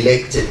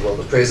elected, well,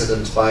 the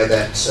president by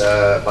that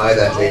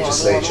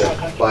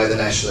legislature, by the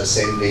National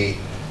Assembly,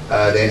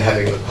 then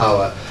having the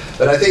power.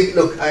 But I think,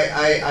 look,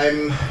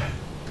 I'm,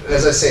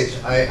 as I said,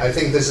 I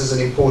think this is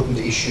an important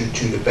issue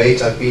to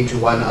debate. I've been to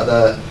one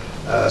other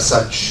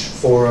such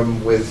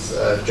forum with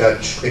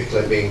Judge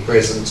Bickler being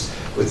present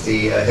with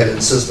the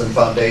Helen Suzman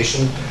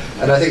Foundation,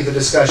 and I think the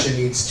discussion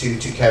needs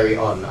to carry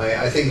on.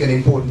 I think an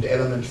important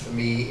element for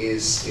me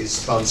is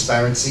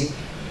transparency,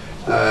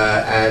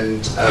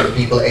 and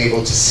people able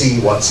to see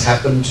what's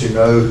happened, to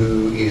know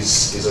who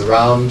is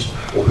around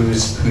or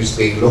who's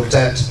being looked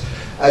at,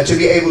 to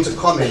be able to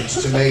comment,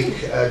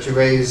 to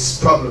raise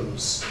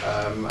problems.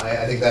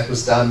 I think that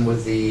was done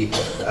with the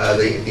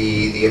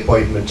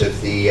appointment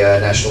of the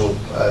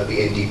the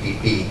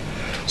NDPP.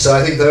 So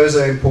I think those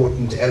are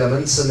important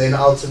elements, and then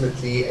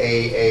ultimately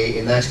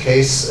in that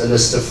case, a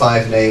list of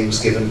 5 names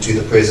given to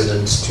the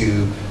president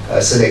to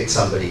select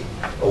somebody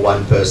or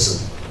one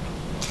person.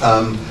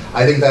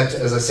 I think that,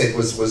 as I said,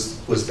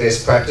 was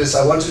best practice.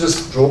 I want to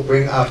just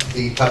bring up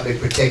the public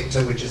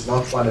protector, which is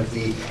not one of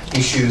the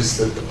issues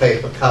that the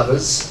paper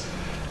covers,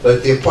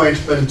 but the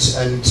appointment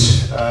and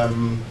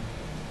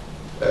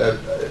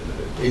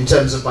in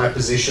terms of my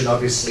position,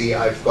 obviously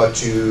I've got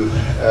to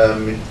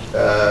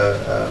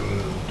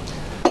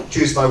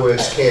choose my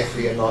words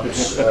carefully and not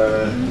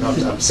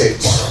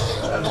upset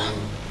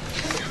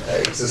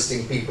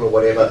existing people or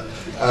whatever.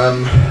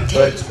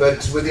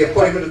 But with the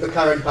appointment of the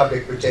current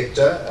public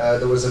protector,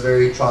 there was a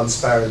very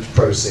transparent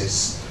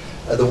process.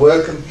 There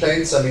were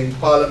complaints. I mean,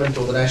 Parliament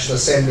or the National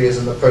Assembly is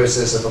in the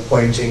process of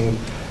appointing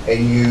a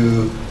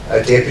new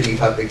deputy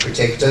public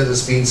protector.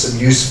 There's been some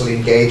useful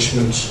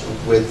engagement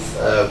with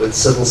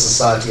civil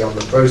society on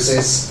the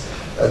process.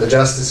 The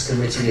Justice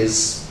Committee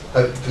is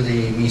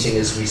hopefully meeting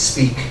as we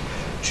speak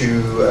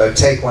to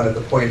take one of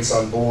the points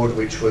on board,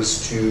 which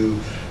was to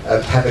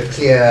have a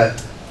clear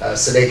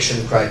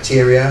selection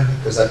criteria,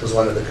 because that was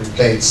one of the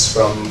complaints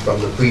from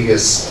the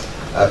previous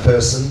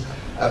person.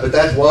 But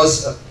that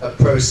was a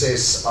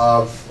process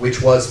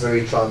which was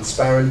very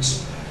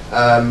transparent.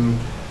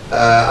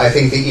 I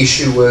think the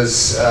issue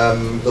was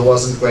there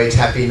wasn't great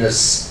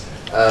happiness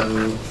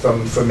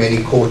from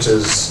many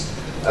quarters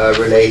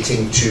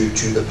relating to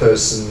the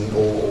person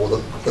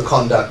or the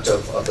conduct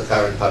of the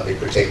current public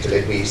protector.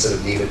 Let me sort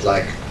of leave it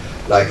like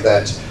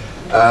that.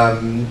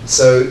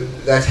 So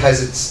that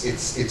has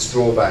its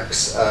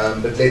drawbacks.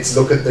 But let's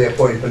look at the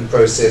appointment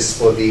process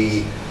for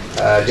the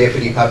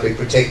Deputy Public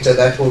Protector.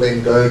 That will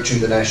then go to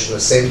the National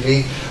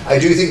Assembly. I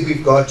do think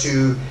we've got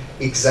to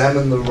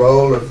examine the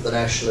role of the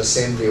National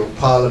Assembly or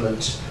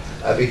Parliament,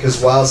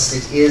 because whilst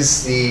it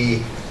is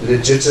the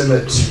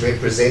legitimate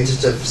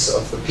representatives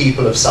of the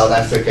people of South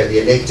Africa, the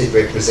elected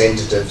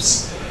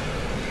representatives,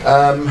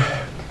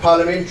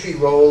 parliamentary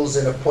roles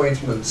in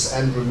appointments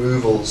and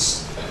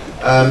removals,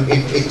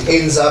 it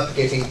ends up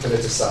getting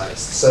politicized.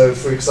 So,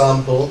 for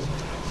example,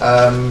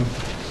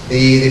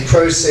 the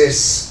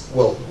process,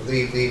 well,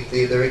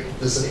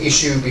 there's an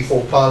issue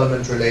before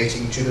Parliament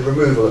relating to the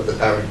removal of the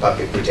current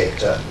public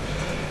protector.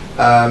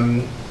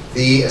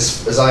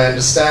 As I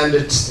understand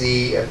it,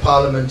 the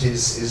Parliament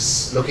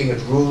is looking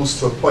at rules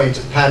to appoint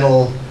a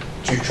panel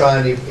to try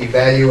and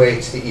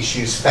evaluate the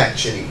issues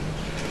factually.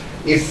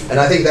 And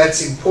I think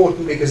that's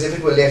important, because if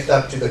it were left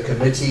up to the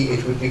committee,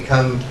 it would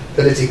become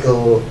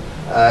political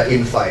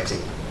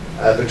infighting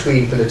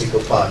between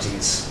political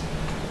parties.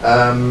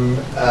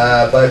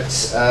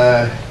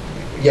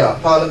 Yeah,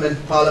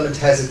 Parliament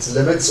has its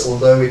limits,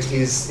 although it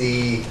is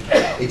the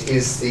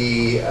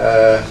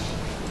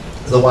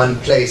one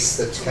place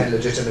that can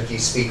legitimately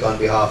speak on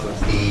behalf of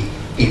the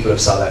people of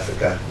South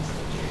Africa.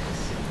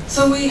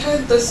 So we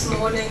heard this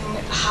morning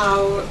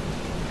how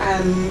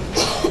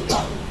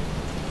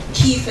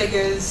key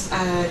figures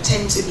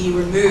tend to be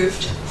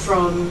removed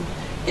from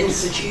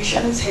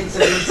institutions, heads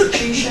of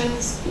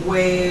institutions,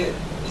 where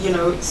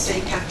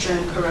state capture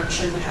and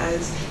corruption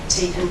has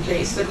taken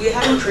place. But we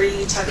haven't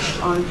really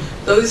touched on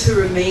those who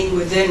remain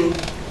within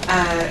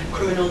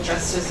criminal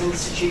justice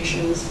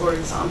institutions, for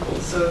example.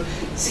 So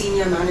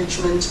senior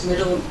management,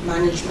 middle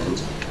management.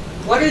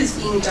 What is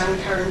being done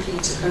currently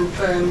to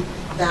confirm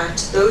that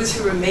those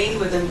who remain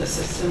within the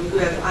system, who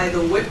have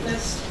either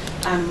witnessed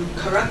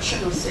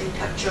corruption or state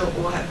capture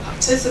or have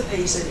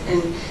participated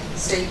in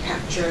state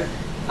capture,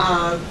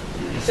 are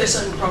fit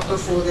and proper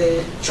for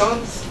their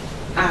jobs,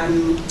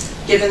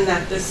 given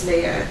that this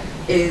layer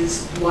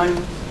is one,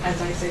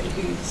 as I said,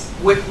 who's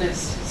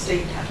witnessed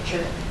state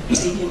capture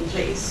taking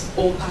place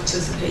or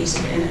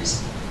participated in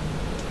it?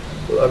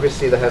 Well,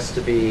 obviously there has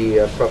to be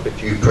a proper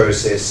due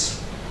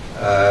process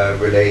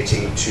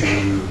relating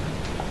to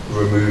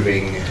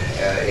removing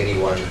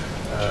anyone.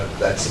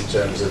 That's in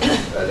terms of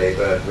the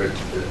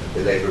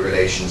Labour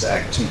Relations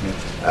Act.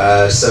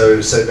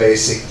 So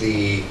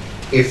basically,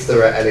 if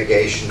there are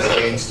allegations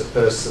against a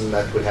person,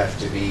 that would have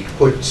to be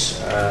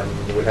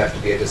there would have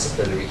to be a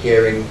disciplinary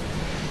hearing.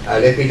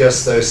 Let me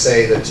just though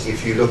say that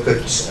if you look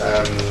at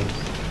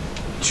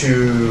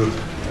two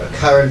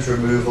current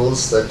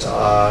removals that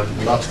are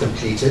not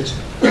completed,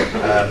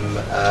 and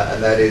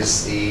that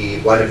is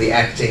one of the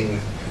acting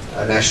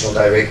national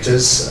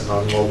directors,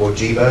 Nonmobo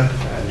Jiba,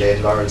 and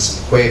then Lawrence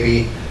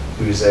Mkhwebi,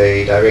 who's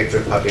a director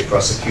of public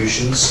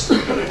prosecutions.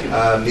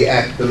 The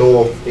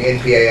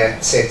NPA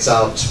Act sets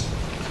out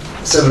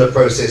similar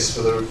process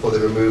for the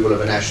removal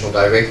of a national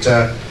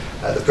director.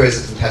 The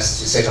president has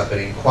to set up an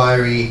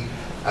inquiry,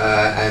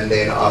 and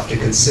then after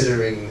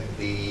considering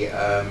the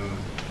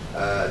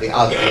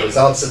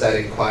results of that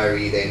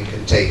inquiry, then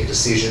can take a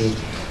decision,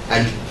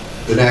 and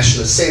the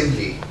National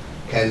Assembly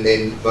can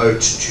then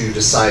vote to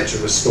decide to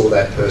restore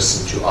that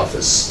person to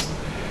office.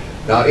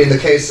 Now, in the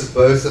case of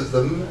both of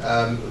them,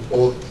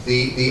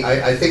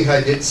 I think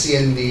I did see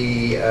in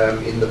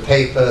the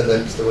paper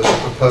that there was a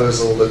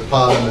proposal that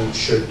Parliament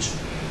should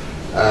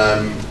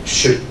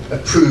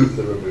approve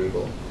the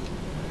removal,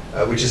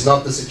 which is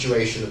not the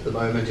situation at the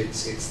moment.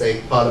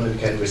 Parliament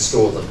can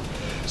restore them.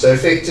 So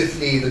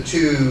effectively, the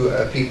two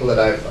people that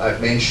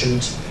I've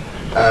mentioned,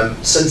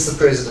 since the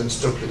President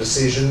took the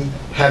decision,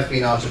 have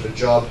been out of a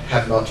job,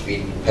 have not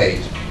been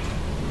paid.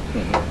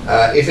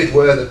 If it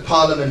were that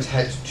Parliament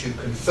had to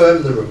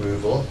confirm the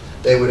removal,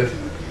 they would have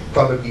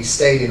probably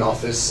stayed in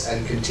office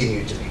and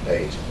continued to be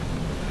paid.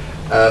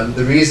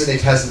 The reason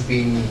it hasn't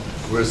been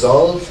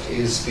resolved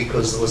is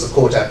because there was a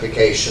court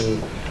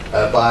application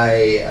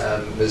by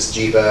Ms.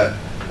 Jiba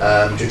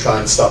to try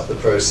and stop the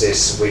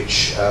process, of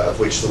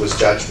which there was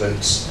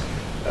judgment.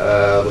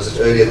 Was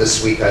it earlier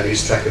this week? I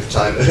lose track of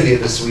time. Earlier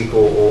this week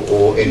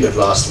or end of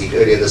last week?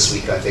 Earlier this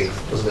week, I think.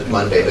 Wasn't it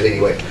Monday? But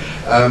anyway.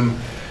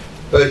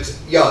 But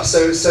yeah,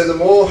 so the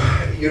more,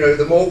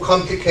 the more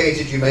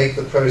complicated you make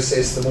the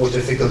process, the more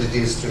difficult it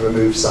is to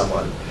remove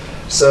someone.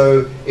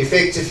 So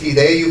effectively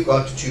there you've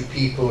got two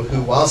people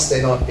who, whilst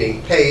they're not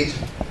being paid,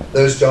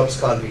 those jobs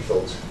can't be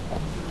filled.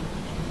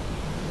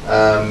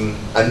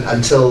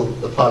 Until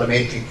the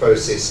parliamentary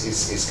process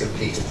is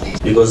completed.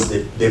 Because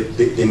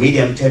the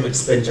medium-term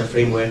expenditure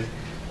framework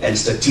and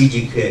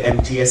strategic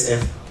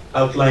MTSF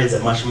outlines a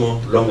much more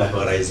longer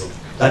horizon.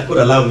 That could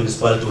allow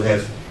municipalities to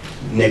have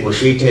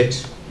negotiated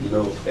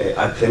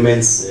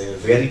agreements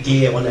very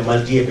clear on a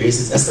multi-year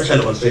basis,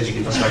 especially on strategic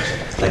infrastructure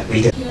like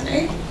retail.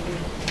 Q&A?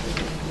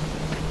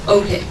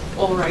 Okay,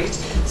 all right.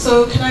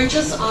 So can I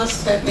just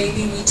ask that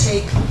maybe we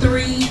take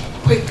 3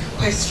 quick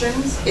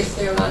questions, if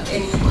there are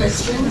any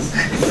questions?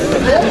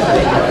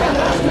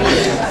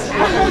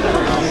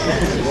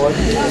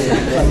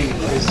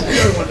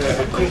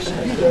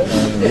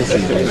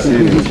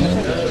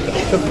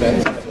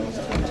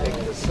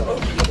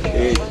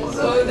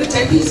 So the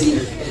Deputy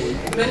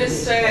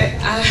Minister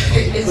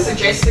is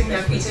suggesting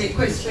that we take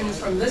questions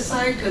from this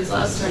side, because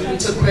last time we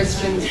took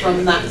questions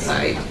from that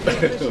side.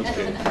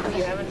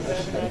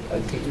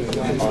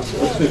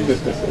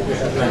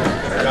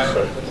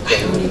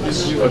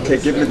 Okay,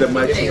 give me the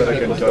mic so that I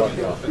can talk.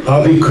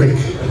 I'll be quick.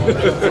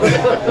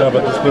 No,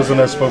 but this person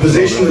has spoken.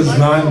 Position is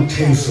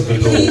 9/10 of the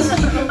law. Please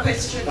keep your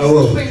questions I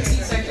will. 20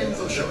 seconds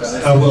or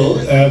shorter. I will.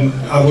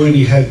 I've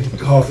already had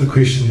half the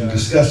question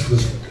discussed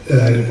with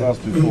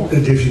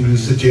Deputy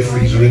Minister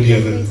Jeffery's already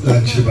over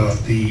lunch about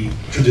the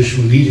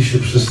traditional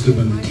leadership system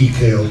and the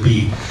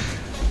TKLB.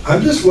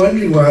 I'm just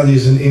wondering why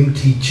there's an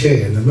empty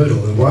chair in the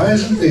middle, and why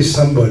isn't there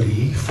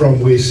somebody from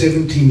where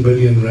 17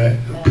 million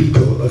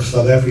people of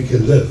South Africa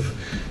live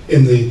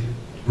in the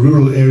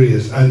rural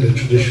areas under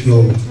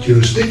traditional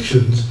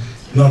jurisdictions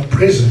not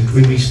present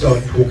when we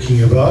start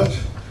talking about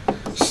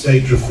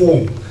state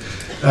reform?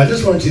 I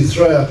just want to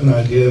throw out an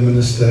idea,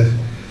 Minister.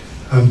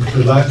 I'm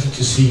delighted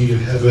to see you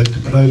have a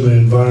diploma in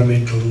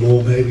environmental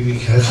law. Maybe we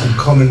can have some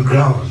common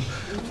ground.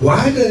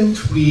 Why don't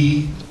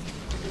we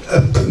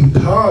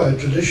empower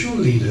traditional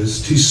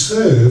leaders to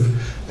serve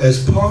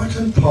as part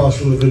and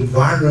parcel of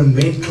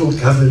environmental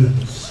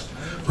governance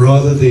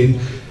rather than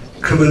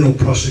criminal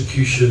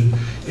prosecution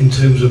in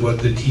terms of what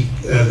the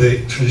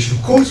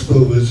traditional courts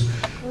bill was?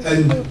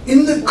 And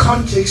in the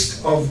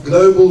context of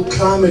global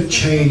climate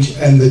change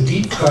and the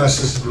deep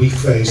crisis that we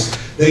face,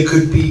 there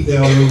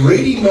are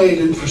already made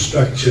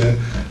infrastructure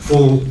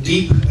for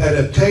deep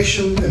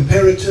adaptation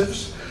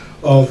imperatives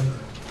of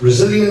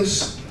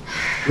resilience,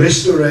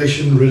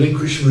 restoration,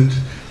 relinquishment,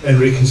 and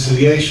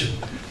reconciliation.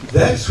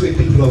 That's where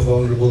people are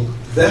vulnerable.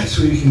 That's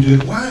where we can do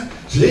it. Why?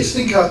 So let's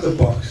think out the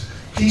box.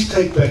 Please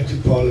take back to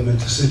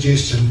Parliament a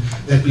suggestion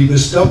that we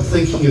must stop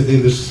thinking of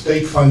them as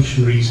state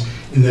functionaries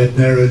in that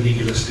narrow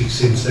legalistic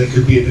sense. They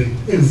could be an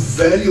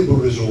invaluable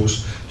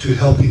resource to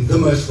helping the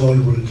most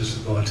vulnerable and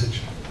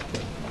disadvantaged.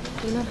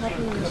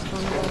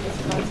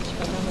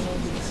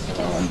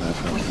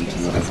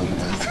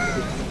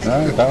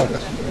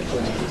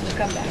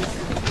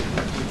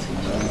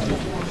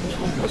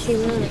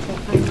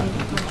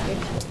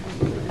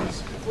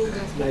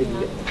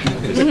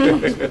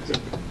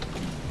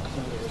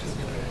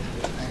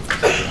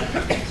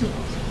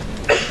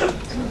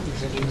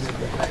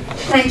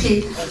 Thank you.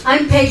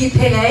 I'm Peggy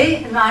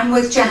Pillay, and I'm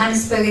with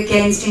Johannesburg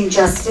Against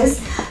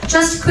Injustice.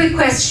 Just a quick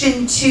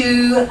question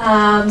to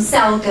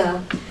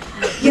SALGA.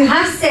 You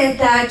have said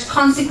that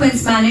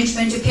consequence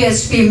management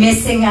appears to be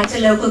missing at a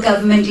local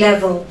government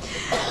level.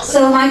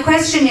 So my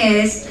question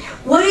is,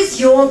 what is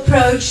your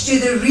approach to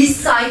the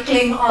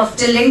recycling of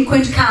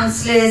delinquent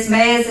councillors,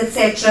 mayors,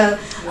 etc.,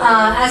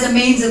 as a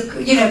means of,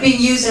 being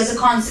used as a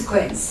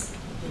consequence?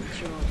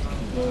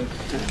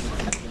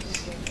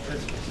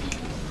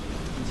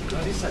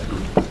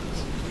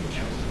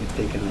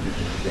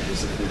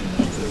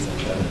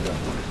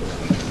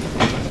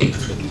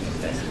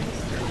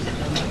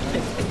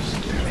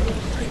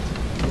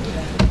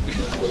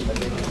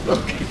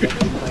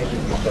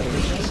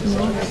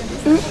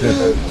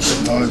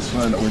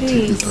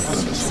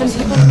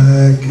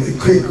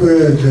 Quick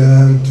word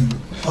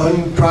on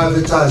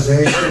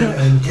privatization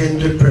and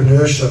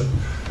tenderpreneurship.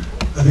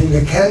 I mean,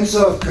 the cancer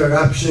of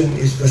corruption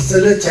is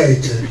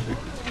facilitated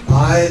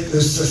by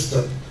the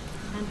system.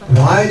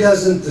 Why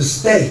doesn't the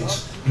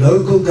state,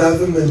 local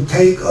government,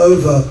 take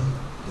over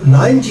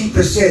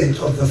 90%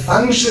 of the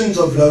functions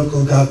of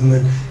local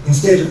government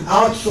instead of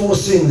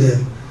outsourcing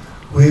them,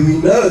 where we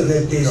know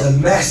that there's a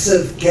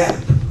massive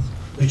gap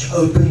which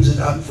opens it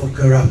up for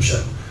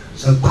corruption?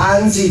 So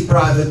pansy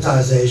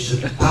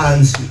privatization,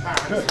 pansy.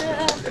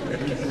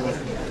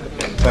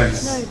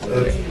 Thanks.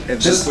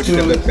 Just two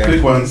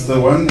quick ones. The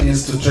one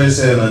is to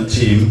Tracy and her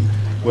team.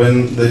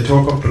 When they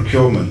talk of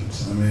procurement,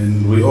 I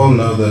mean, we all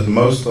know that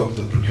most of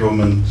the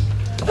procurement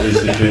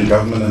is between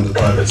government and the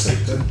private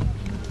sector.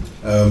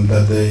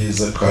 that there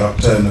is a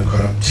corruptor and a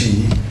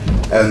corruptee,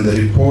 and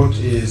the report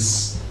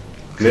is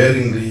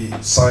glaringly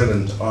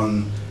silent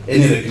on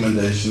any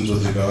recommendations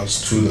with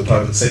regards to the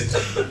private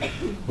sector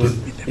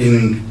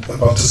in a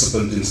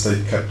participant in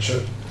state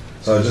capture.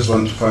 So I just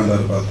want to find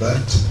out about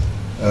that.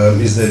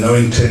 Is there no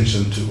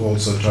intention to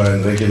also try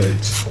and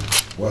regulate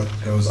what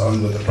goes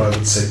on with the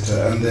private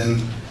sector? And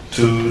then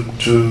to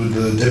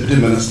the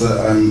Deputy Minister,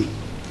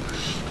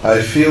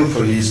 I feel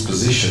for his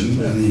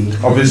position, and he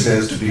obviously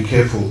has to be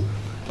careful,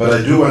 but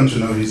I do want to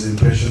know his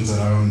impressions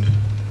around,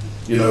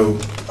 you know,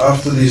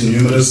 after these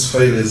numerous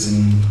failures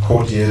in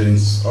court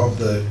hearings of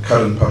the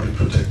current public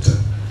protector,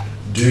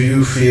 do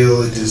you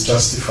feel it is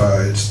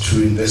justified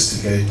to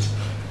investigate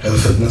her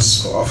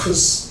fitness for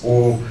office,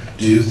 or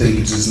do you think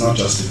it is not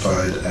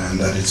justified and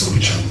that it's a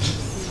witch hunt?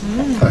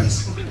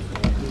 Thanks.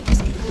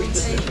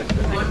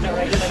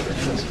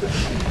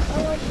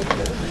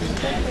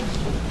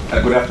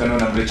 Good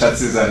afternoon, I'm Richard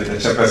Cesar, the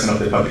chairperson of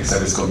the Public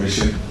Service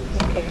Commission.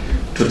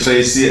 To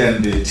Tracy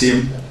and the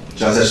team,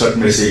 just a short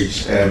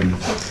message.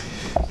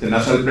 The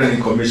National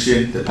Planning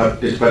Commission, the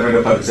Department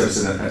of Public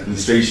Service and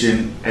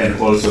Administration, and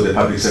also the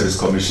Public Service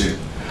Commission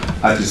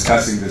are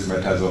discussing these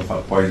matters of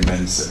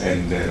appointments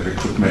and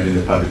recruitment in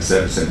the public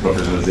service and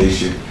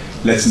professionalization.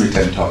 Let's meet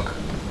and talk.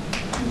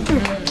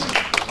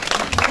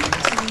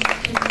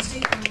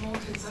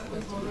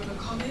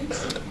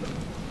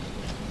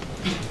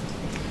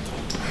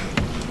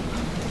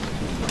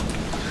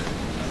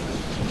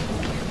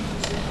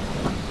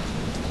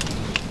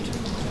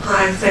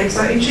 Hi, thanks.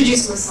 I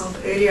introduced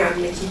myself earlier.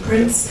 I'm Nikki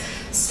Prince,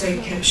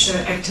 State Capture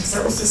Activist.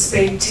 I also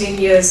spent 10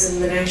 years in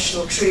the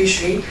National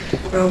Treasury,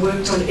 where I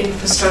worked on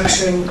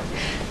infrastructure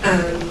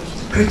and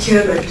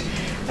procurement.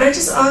 I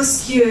just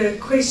ask you a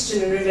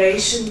question in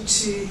relation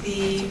to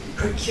the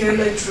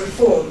procurement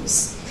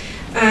reforms.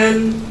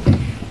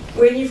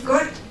 When you've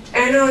got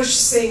Anoj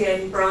Singh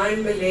and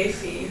Brian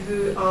Malefi,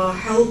 who are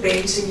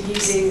hell-bent in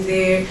using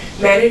their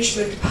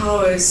management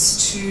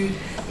powers to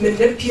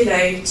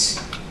manipulate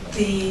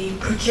the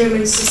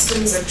procurement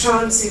systems at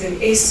Transit and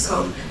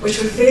ESCOM, which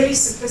were fairly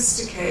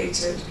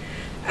sophisticated,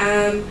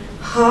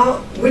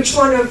 which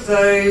one of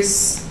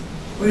those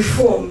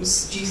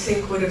reforms do you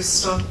think would have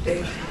stopped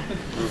them?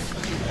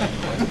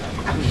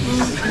 Can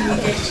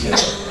we get your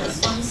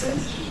responses?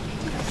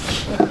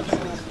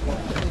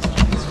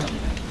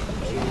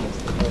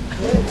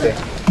 Okay.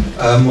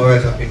 All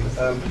right,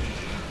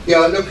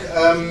 yeah, look,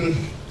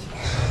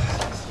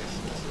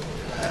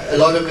 a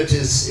lot of it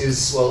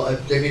is well,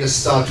 let me just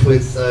start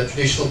with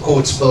traditional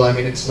courts bill. I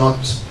mean, it's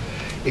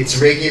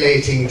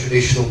regulating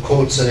traditional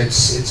courts, and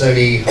it's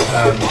only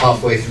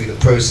halfway through the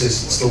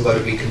process. It's still got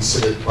to be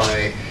considered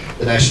by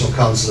the National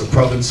Council of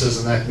Provinces,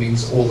 and that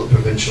means all the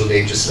provincial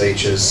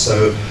legislatures.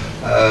 So,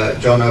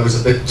 John, I was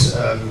a bit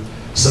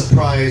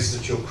surprised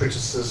at your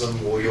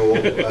criticism or your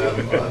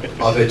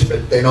of it,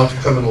 but they're not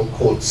criminal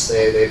courts.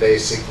 They're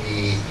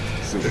basically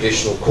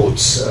traditional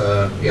courts.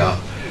 Yeah.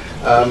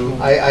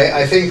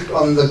 I think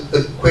on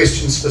the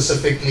question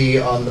specifically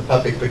on the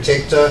public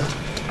protector,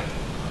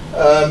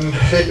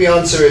 let me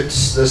answer it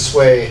this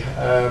way.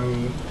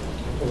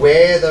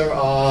 Where there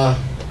are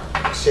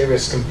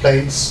serious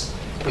complaints,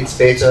 it's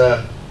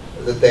better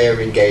that they are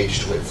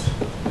engaged with.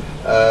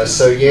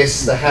 So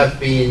yes, there have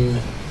been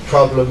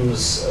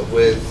problems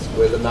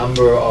with a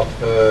number of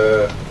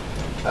her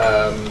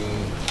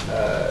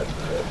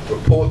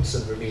reports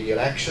and remedial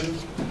action.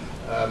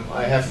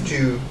 I have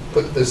to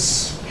put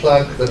this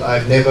plug that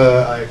I've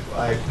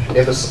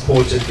never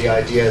supported the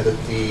idea that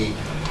the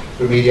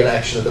remedial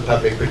action of the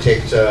public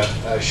protector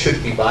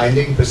should be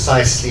binding,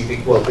 precisely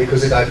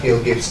because it, I feel,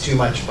 gives too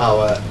much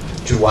power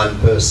to one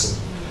person.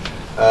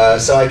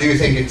 So I do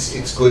think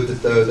it's good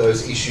that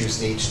those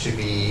issues need to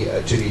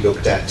be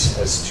looked at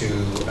as to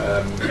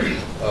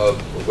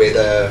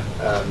whether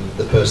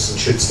the person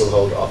should still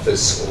hold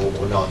office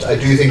or not. I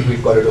do think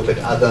we've got to look at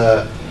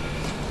other.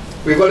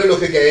 We've got to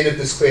look again at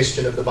this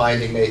question of the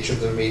binding nature of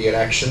the remedial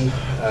action,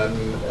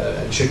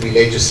 and should we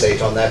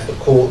legislate on that? The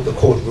court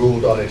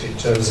ruled on it in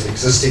terms of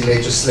existing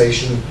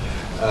legislation,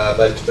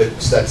 but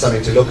that's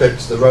something to look at.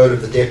 The role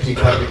of the Deputy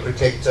Public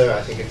Protector,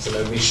 I think it's an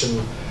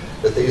omission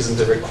that there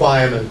isn't a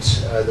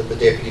requirement that the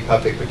Deputy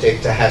Public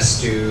Protector has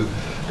to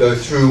go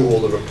through all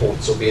the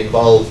reports or be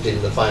involved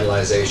in the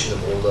finalization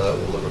of all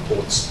the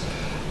reports.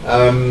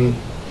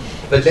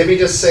 But let me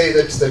just say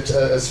that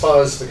as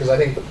far as, because I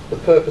think the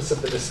purpose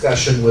of the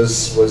discussion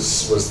was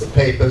the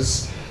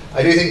papers,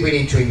 I do think we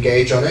need to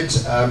engage on it.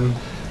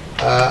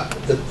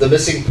 The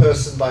missing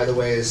person, by the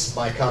way, is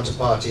my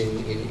counterpart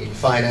in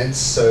finance,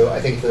 so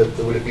I think that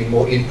there would have been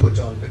more input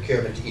on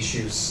procurement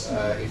issues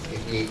if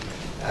he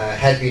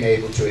had been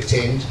able to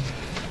attend.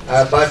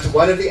 But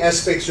one of the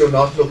aspects you're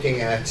not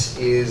looking at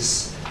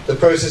is the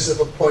process of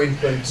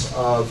appointment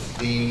of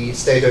the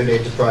state-owned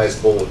enterprise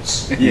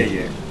boards.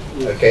 Yeah.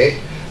 Okay.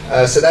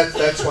 So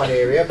that's one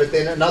area, but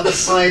then another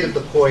side of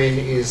the coin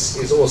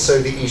is also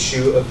the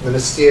issue of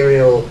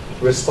ministerial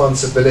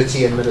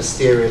responsibility and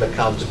ministerial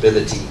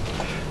accountability,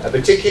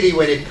 particularly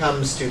when it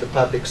comes to the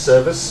public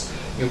service.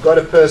 You've got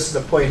a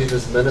person appointed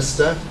as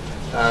minister,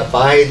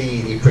 by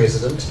the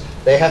President.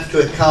 They have to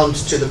account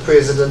to the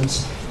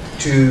President,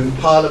 to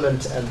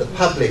Parliament and the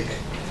public.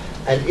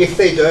 And if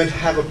they don't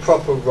have a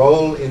proper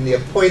role in the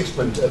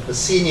appointment of the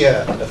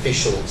senior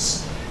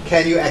officials,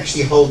 can you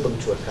actually hold them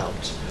to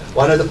account?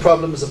 One of the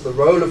problems of the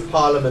role of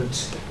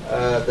Parliament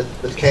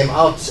that came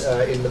out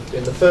in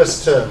the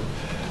first term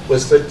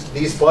was that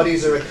these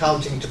bodies are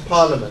accounting to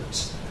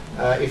Parliament.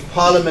 If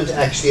Parliament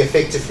actually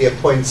effectively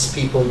appoints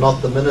people,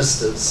 not the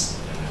ministers,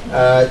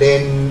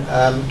 then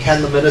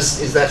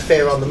is that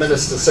fair on the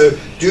minister? So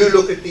do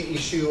look at the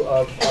issue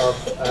of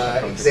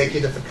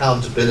executive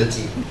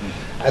accountability.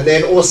 And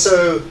then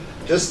also,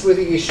 just with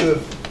the issue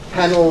of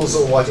panels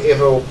or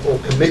whatever, or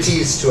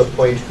committees to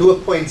appoint, who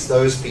appoints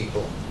those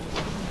people?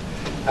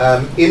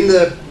 In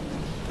the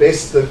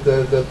best,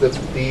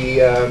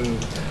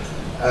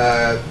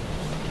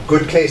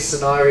 good case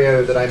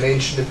scenario that I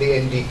mentioned of the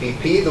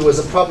NDPP, there was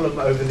a problem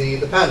over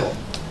the panel.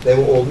 They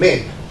were all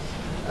men.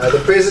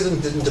 The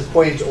President didn't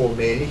appoint all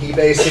men. He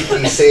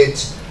basically said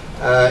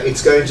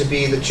it's going to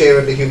be the chair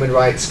of the Human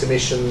Rights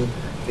Commission,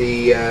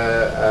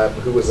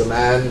 who was a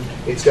man.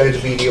 It's going to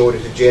be the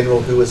Auditor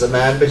General, who was a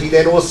man. But he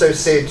then also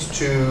said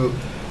to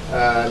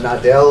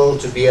NADEL,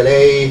 to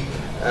BLA,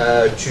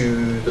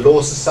 to the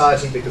Law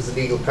Society, because the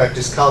Legal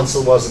Practice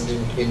Council wasn't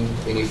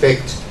in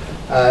effect,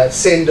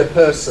 send a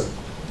person.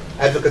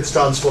 Advocates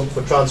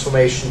for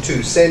Transformation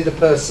too, send a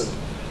person.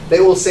 They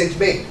all sent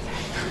men.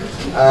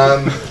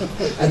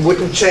 And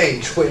wouldn't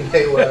change when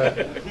they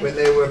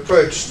were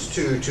approached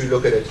to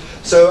look at it.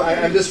 So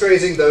I'm just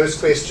raising those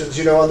questions.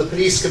 You know, on the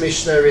police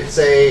commissioner, it's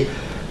a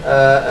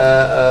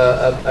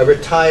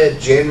retired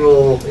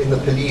general in the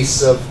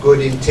police of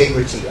good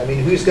integrity. I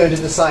mean, who's going to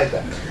decide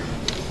that?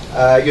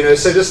 You know,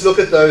 so just look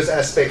at those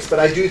aspects. But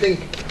I do think,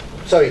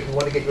 sorry, you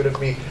want to get rid of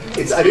me?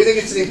 I do think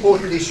it's an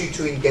important issue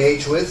to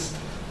engage with.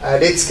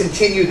 Let's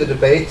continue the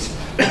debate.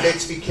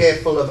 Let's be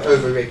careful of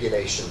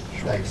over-regulation.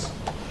 Thanks.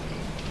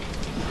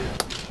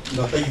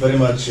 No, thank you very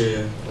much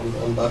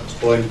on that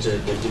point,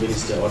 Deputy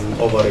Minister, on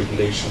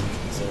over-regulation.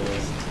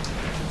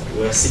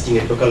 We are sitting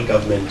at local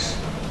government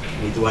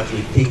with what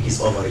we think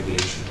is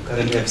over-regulation. We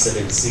currently have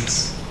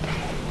 76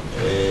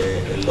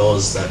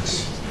 laws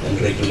and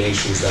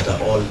regulations that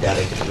are all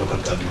directed to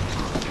local government.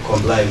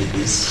 Comply with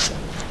this.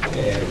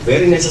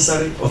 Very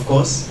necessary, of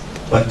course,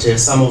 but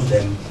some of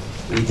them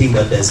we think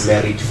that there's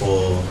merit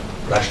for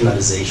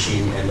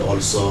rationalization and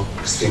also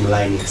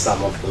streamlining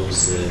some of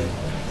those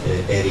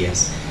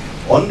areas.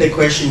 On the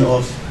question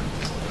of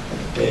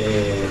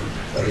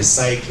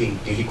recycling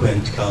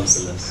delinquent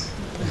councillors,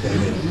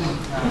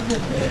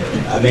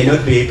 I may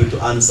not be able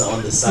to answer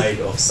on the side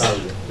of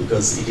SALGA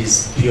because it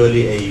is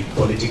purely a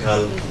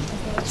political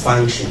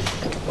function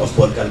of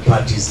political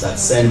parties that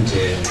send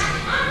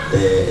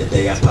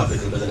their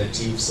public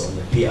representatives on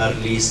a PR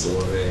list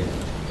or a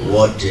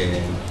ward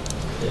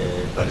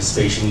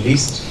participation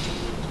list.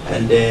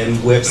 And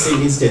we have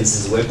seen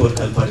instances where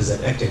political parties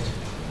have acted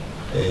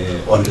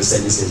on the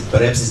same instance.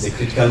 Perhaps it's the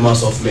critical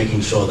mass of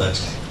making sure that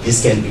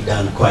this can be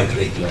done quite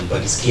regularly,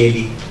 but it's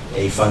clearly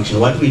a function.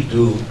 What we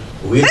do,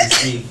 we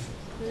receive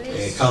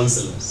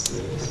councillors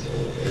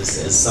as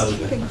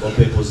SALGA for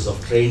purposes of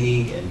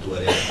training and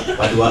whatever,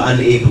 but we are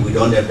unable, we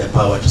don't have the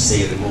power to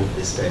say remove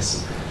this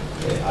person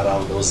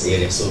around those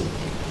areas. So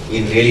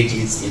in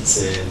reality, it's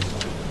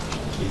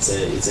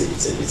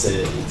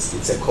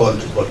a call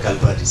to political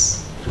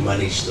parties to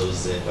manage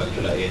those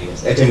particular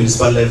areas. At a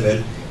municipal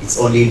level, it's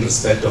only in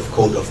respect of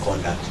code of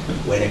conduct.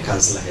 When a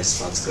councillor has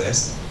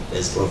transgressed,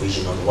 there's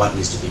provision on what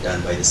needs to be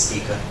done by the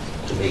speaker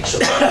to make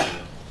sure that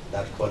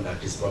that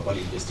conduct is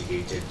properly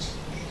investigated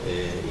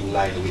in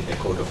line with the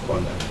code of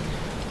conduct.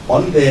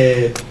 On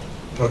the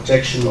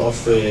protection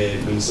of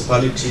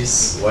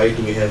municipalities, why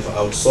do we have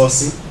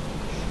outsourcing?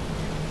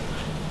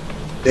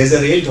 There's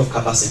a range of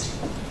capacity,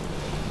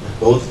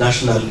 both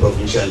national,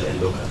 provincial,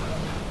 and local.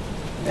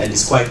 And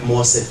it's quite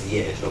more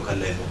severe at local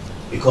level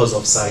because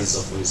of size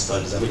of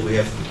municipalities. I mean, we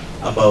have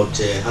about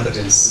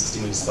 160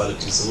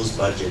 municipalities whose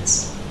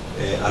budgets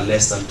are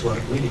less than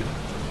 200 million.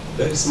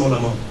 Very small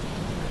amount.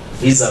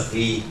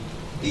 Vis-a-vis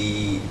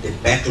the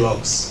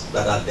backlogs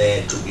that are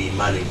there to be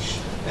managed.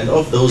 And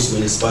of those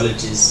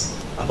municipalities,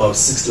 about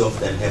 60 of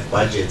them have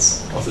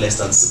budgets of less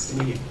than 60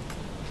 million.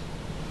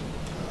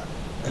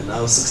 And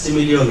now 60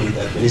 million with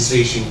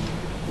administration,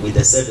 with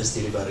the service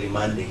delivery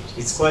mandate,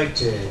 it's quite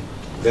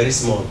very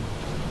small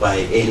by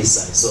any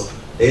size. So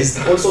there's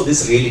also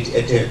this reality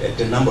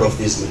at a number of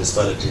these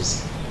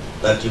municipalities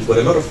that you've got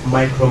a lot of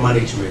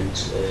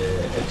micromanagement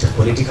at a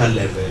political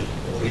level,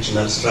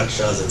 regional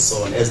structures and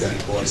so on, as the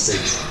report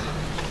says.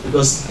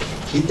 Because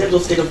in terms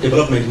of state of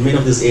development in many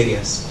of these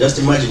areas, just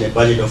imagine a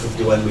budget of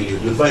 51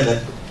 million. You'll find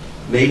that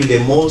maybe the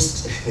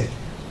most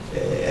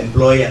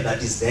employer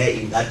that is there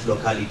in that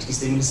locality is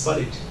the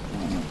municipality.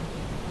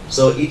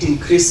 So it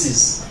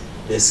increases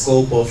the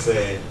scope of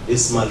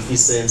this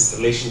malfeasance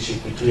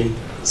relationship between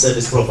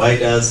service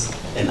providers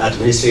and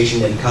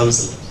administration and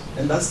council.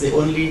 And that's the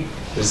only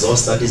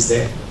resource that is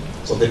there.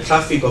 So the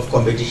traffic of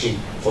competition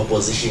for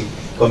position,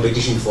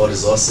 competition for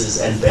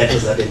resources, and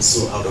battles that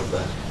ensue out of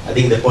that. I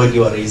think the point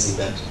you are raising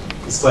that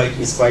is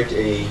quite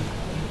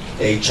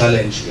a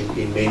challenge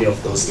in many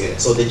of those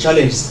areas. So the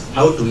challenge is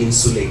how to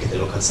insulate the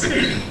local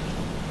stake.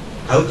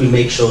 How to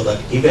make sure that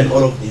given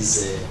all of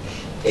these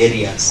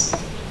areas,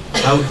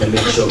 how to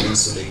make sure we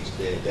insulate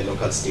the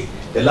local stake.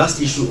 The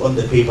last issue on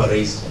the paper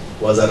raised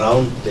was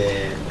around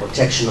the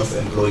protection of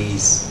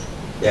employees.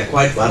 They are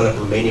quite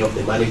vulnerable, many of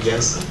the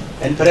managers,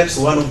 and perhaps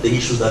one of the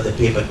issues that the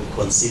paper could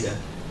consider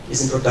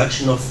is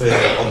introduction of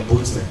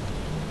ombudsman,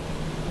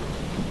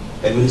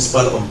 a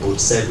municipal ombud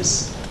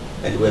service.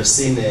 And we have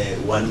seen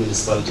one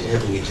municipality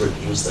having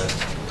introduced that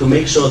to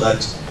make sure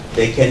that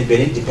they can be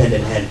an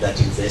independent hand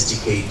that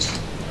investigate,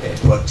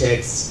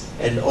 protects,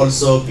 and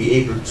also be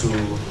able to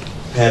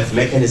have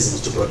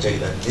mechanisms to protect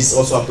that. This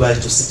also applies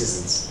to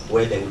citizens,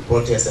 where they will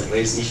protest and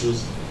raise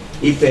issues.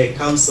 If a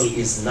council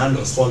is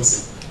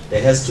non-responsive,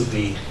 there has to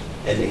be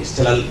an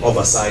external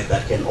oversight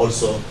that can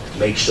also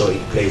make sure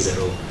it plays a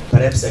role.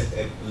 Perhaps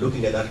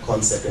looking at that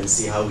concept and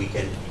see how we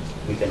can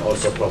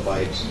also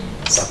provide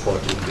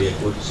support would be a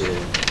good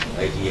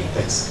idea.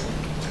 Thanks.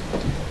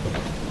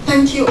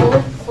 Thank you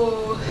all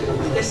for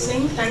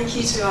listening. Thank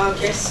you to our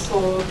guests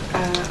for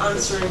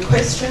answering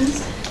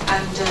questions,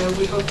 and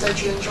we hope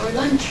that you enjoy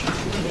lunch.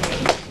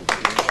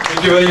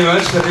 Thank you very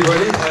much,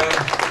 everybody.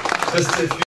 Just a few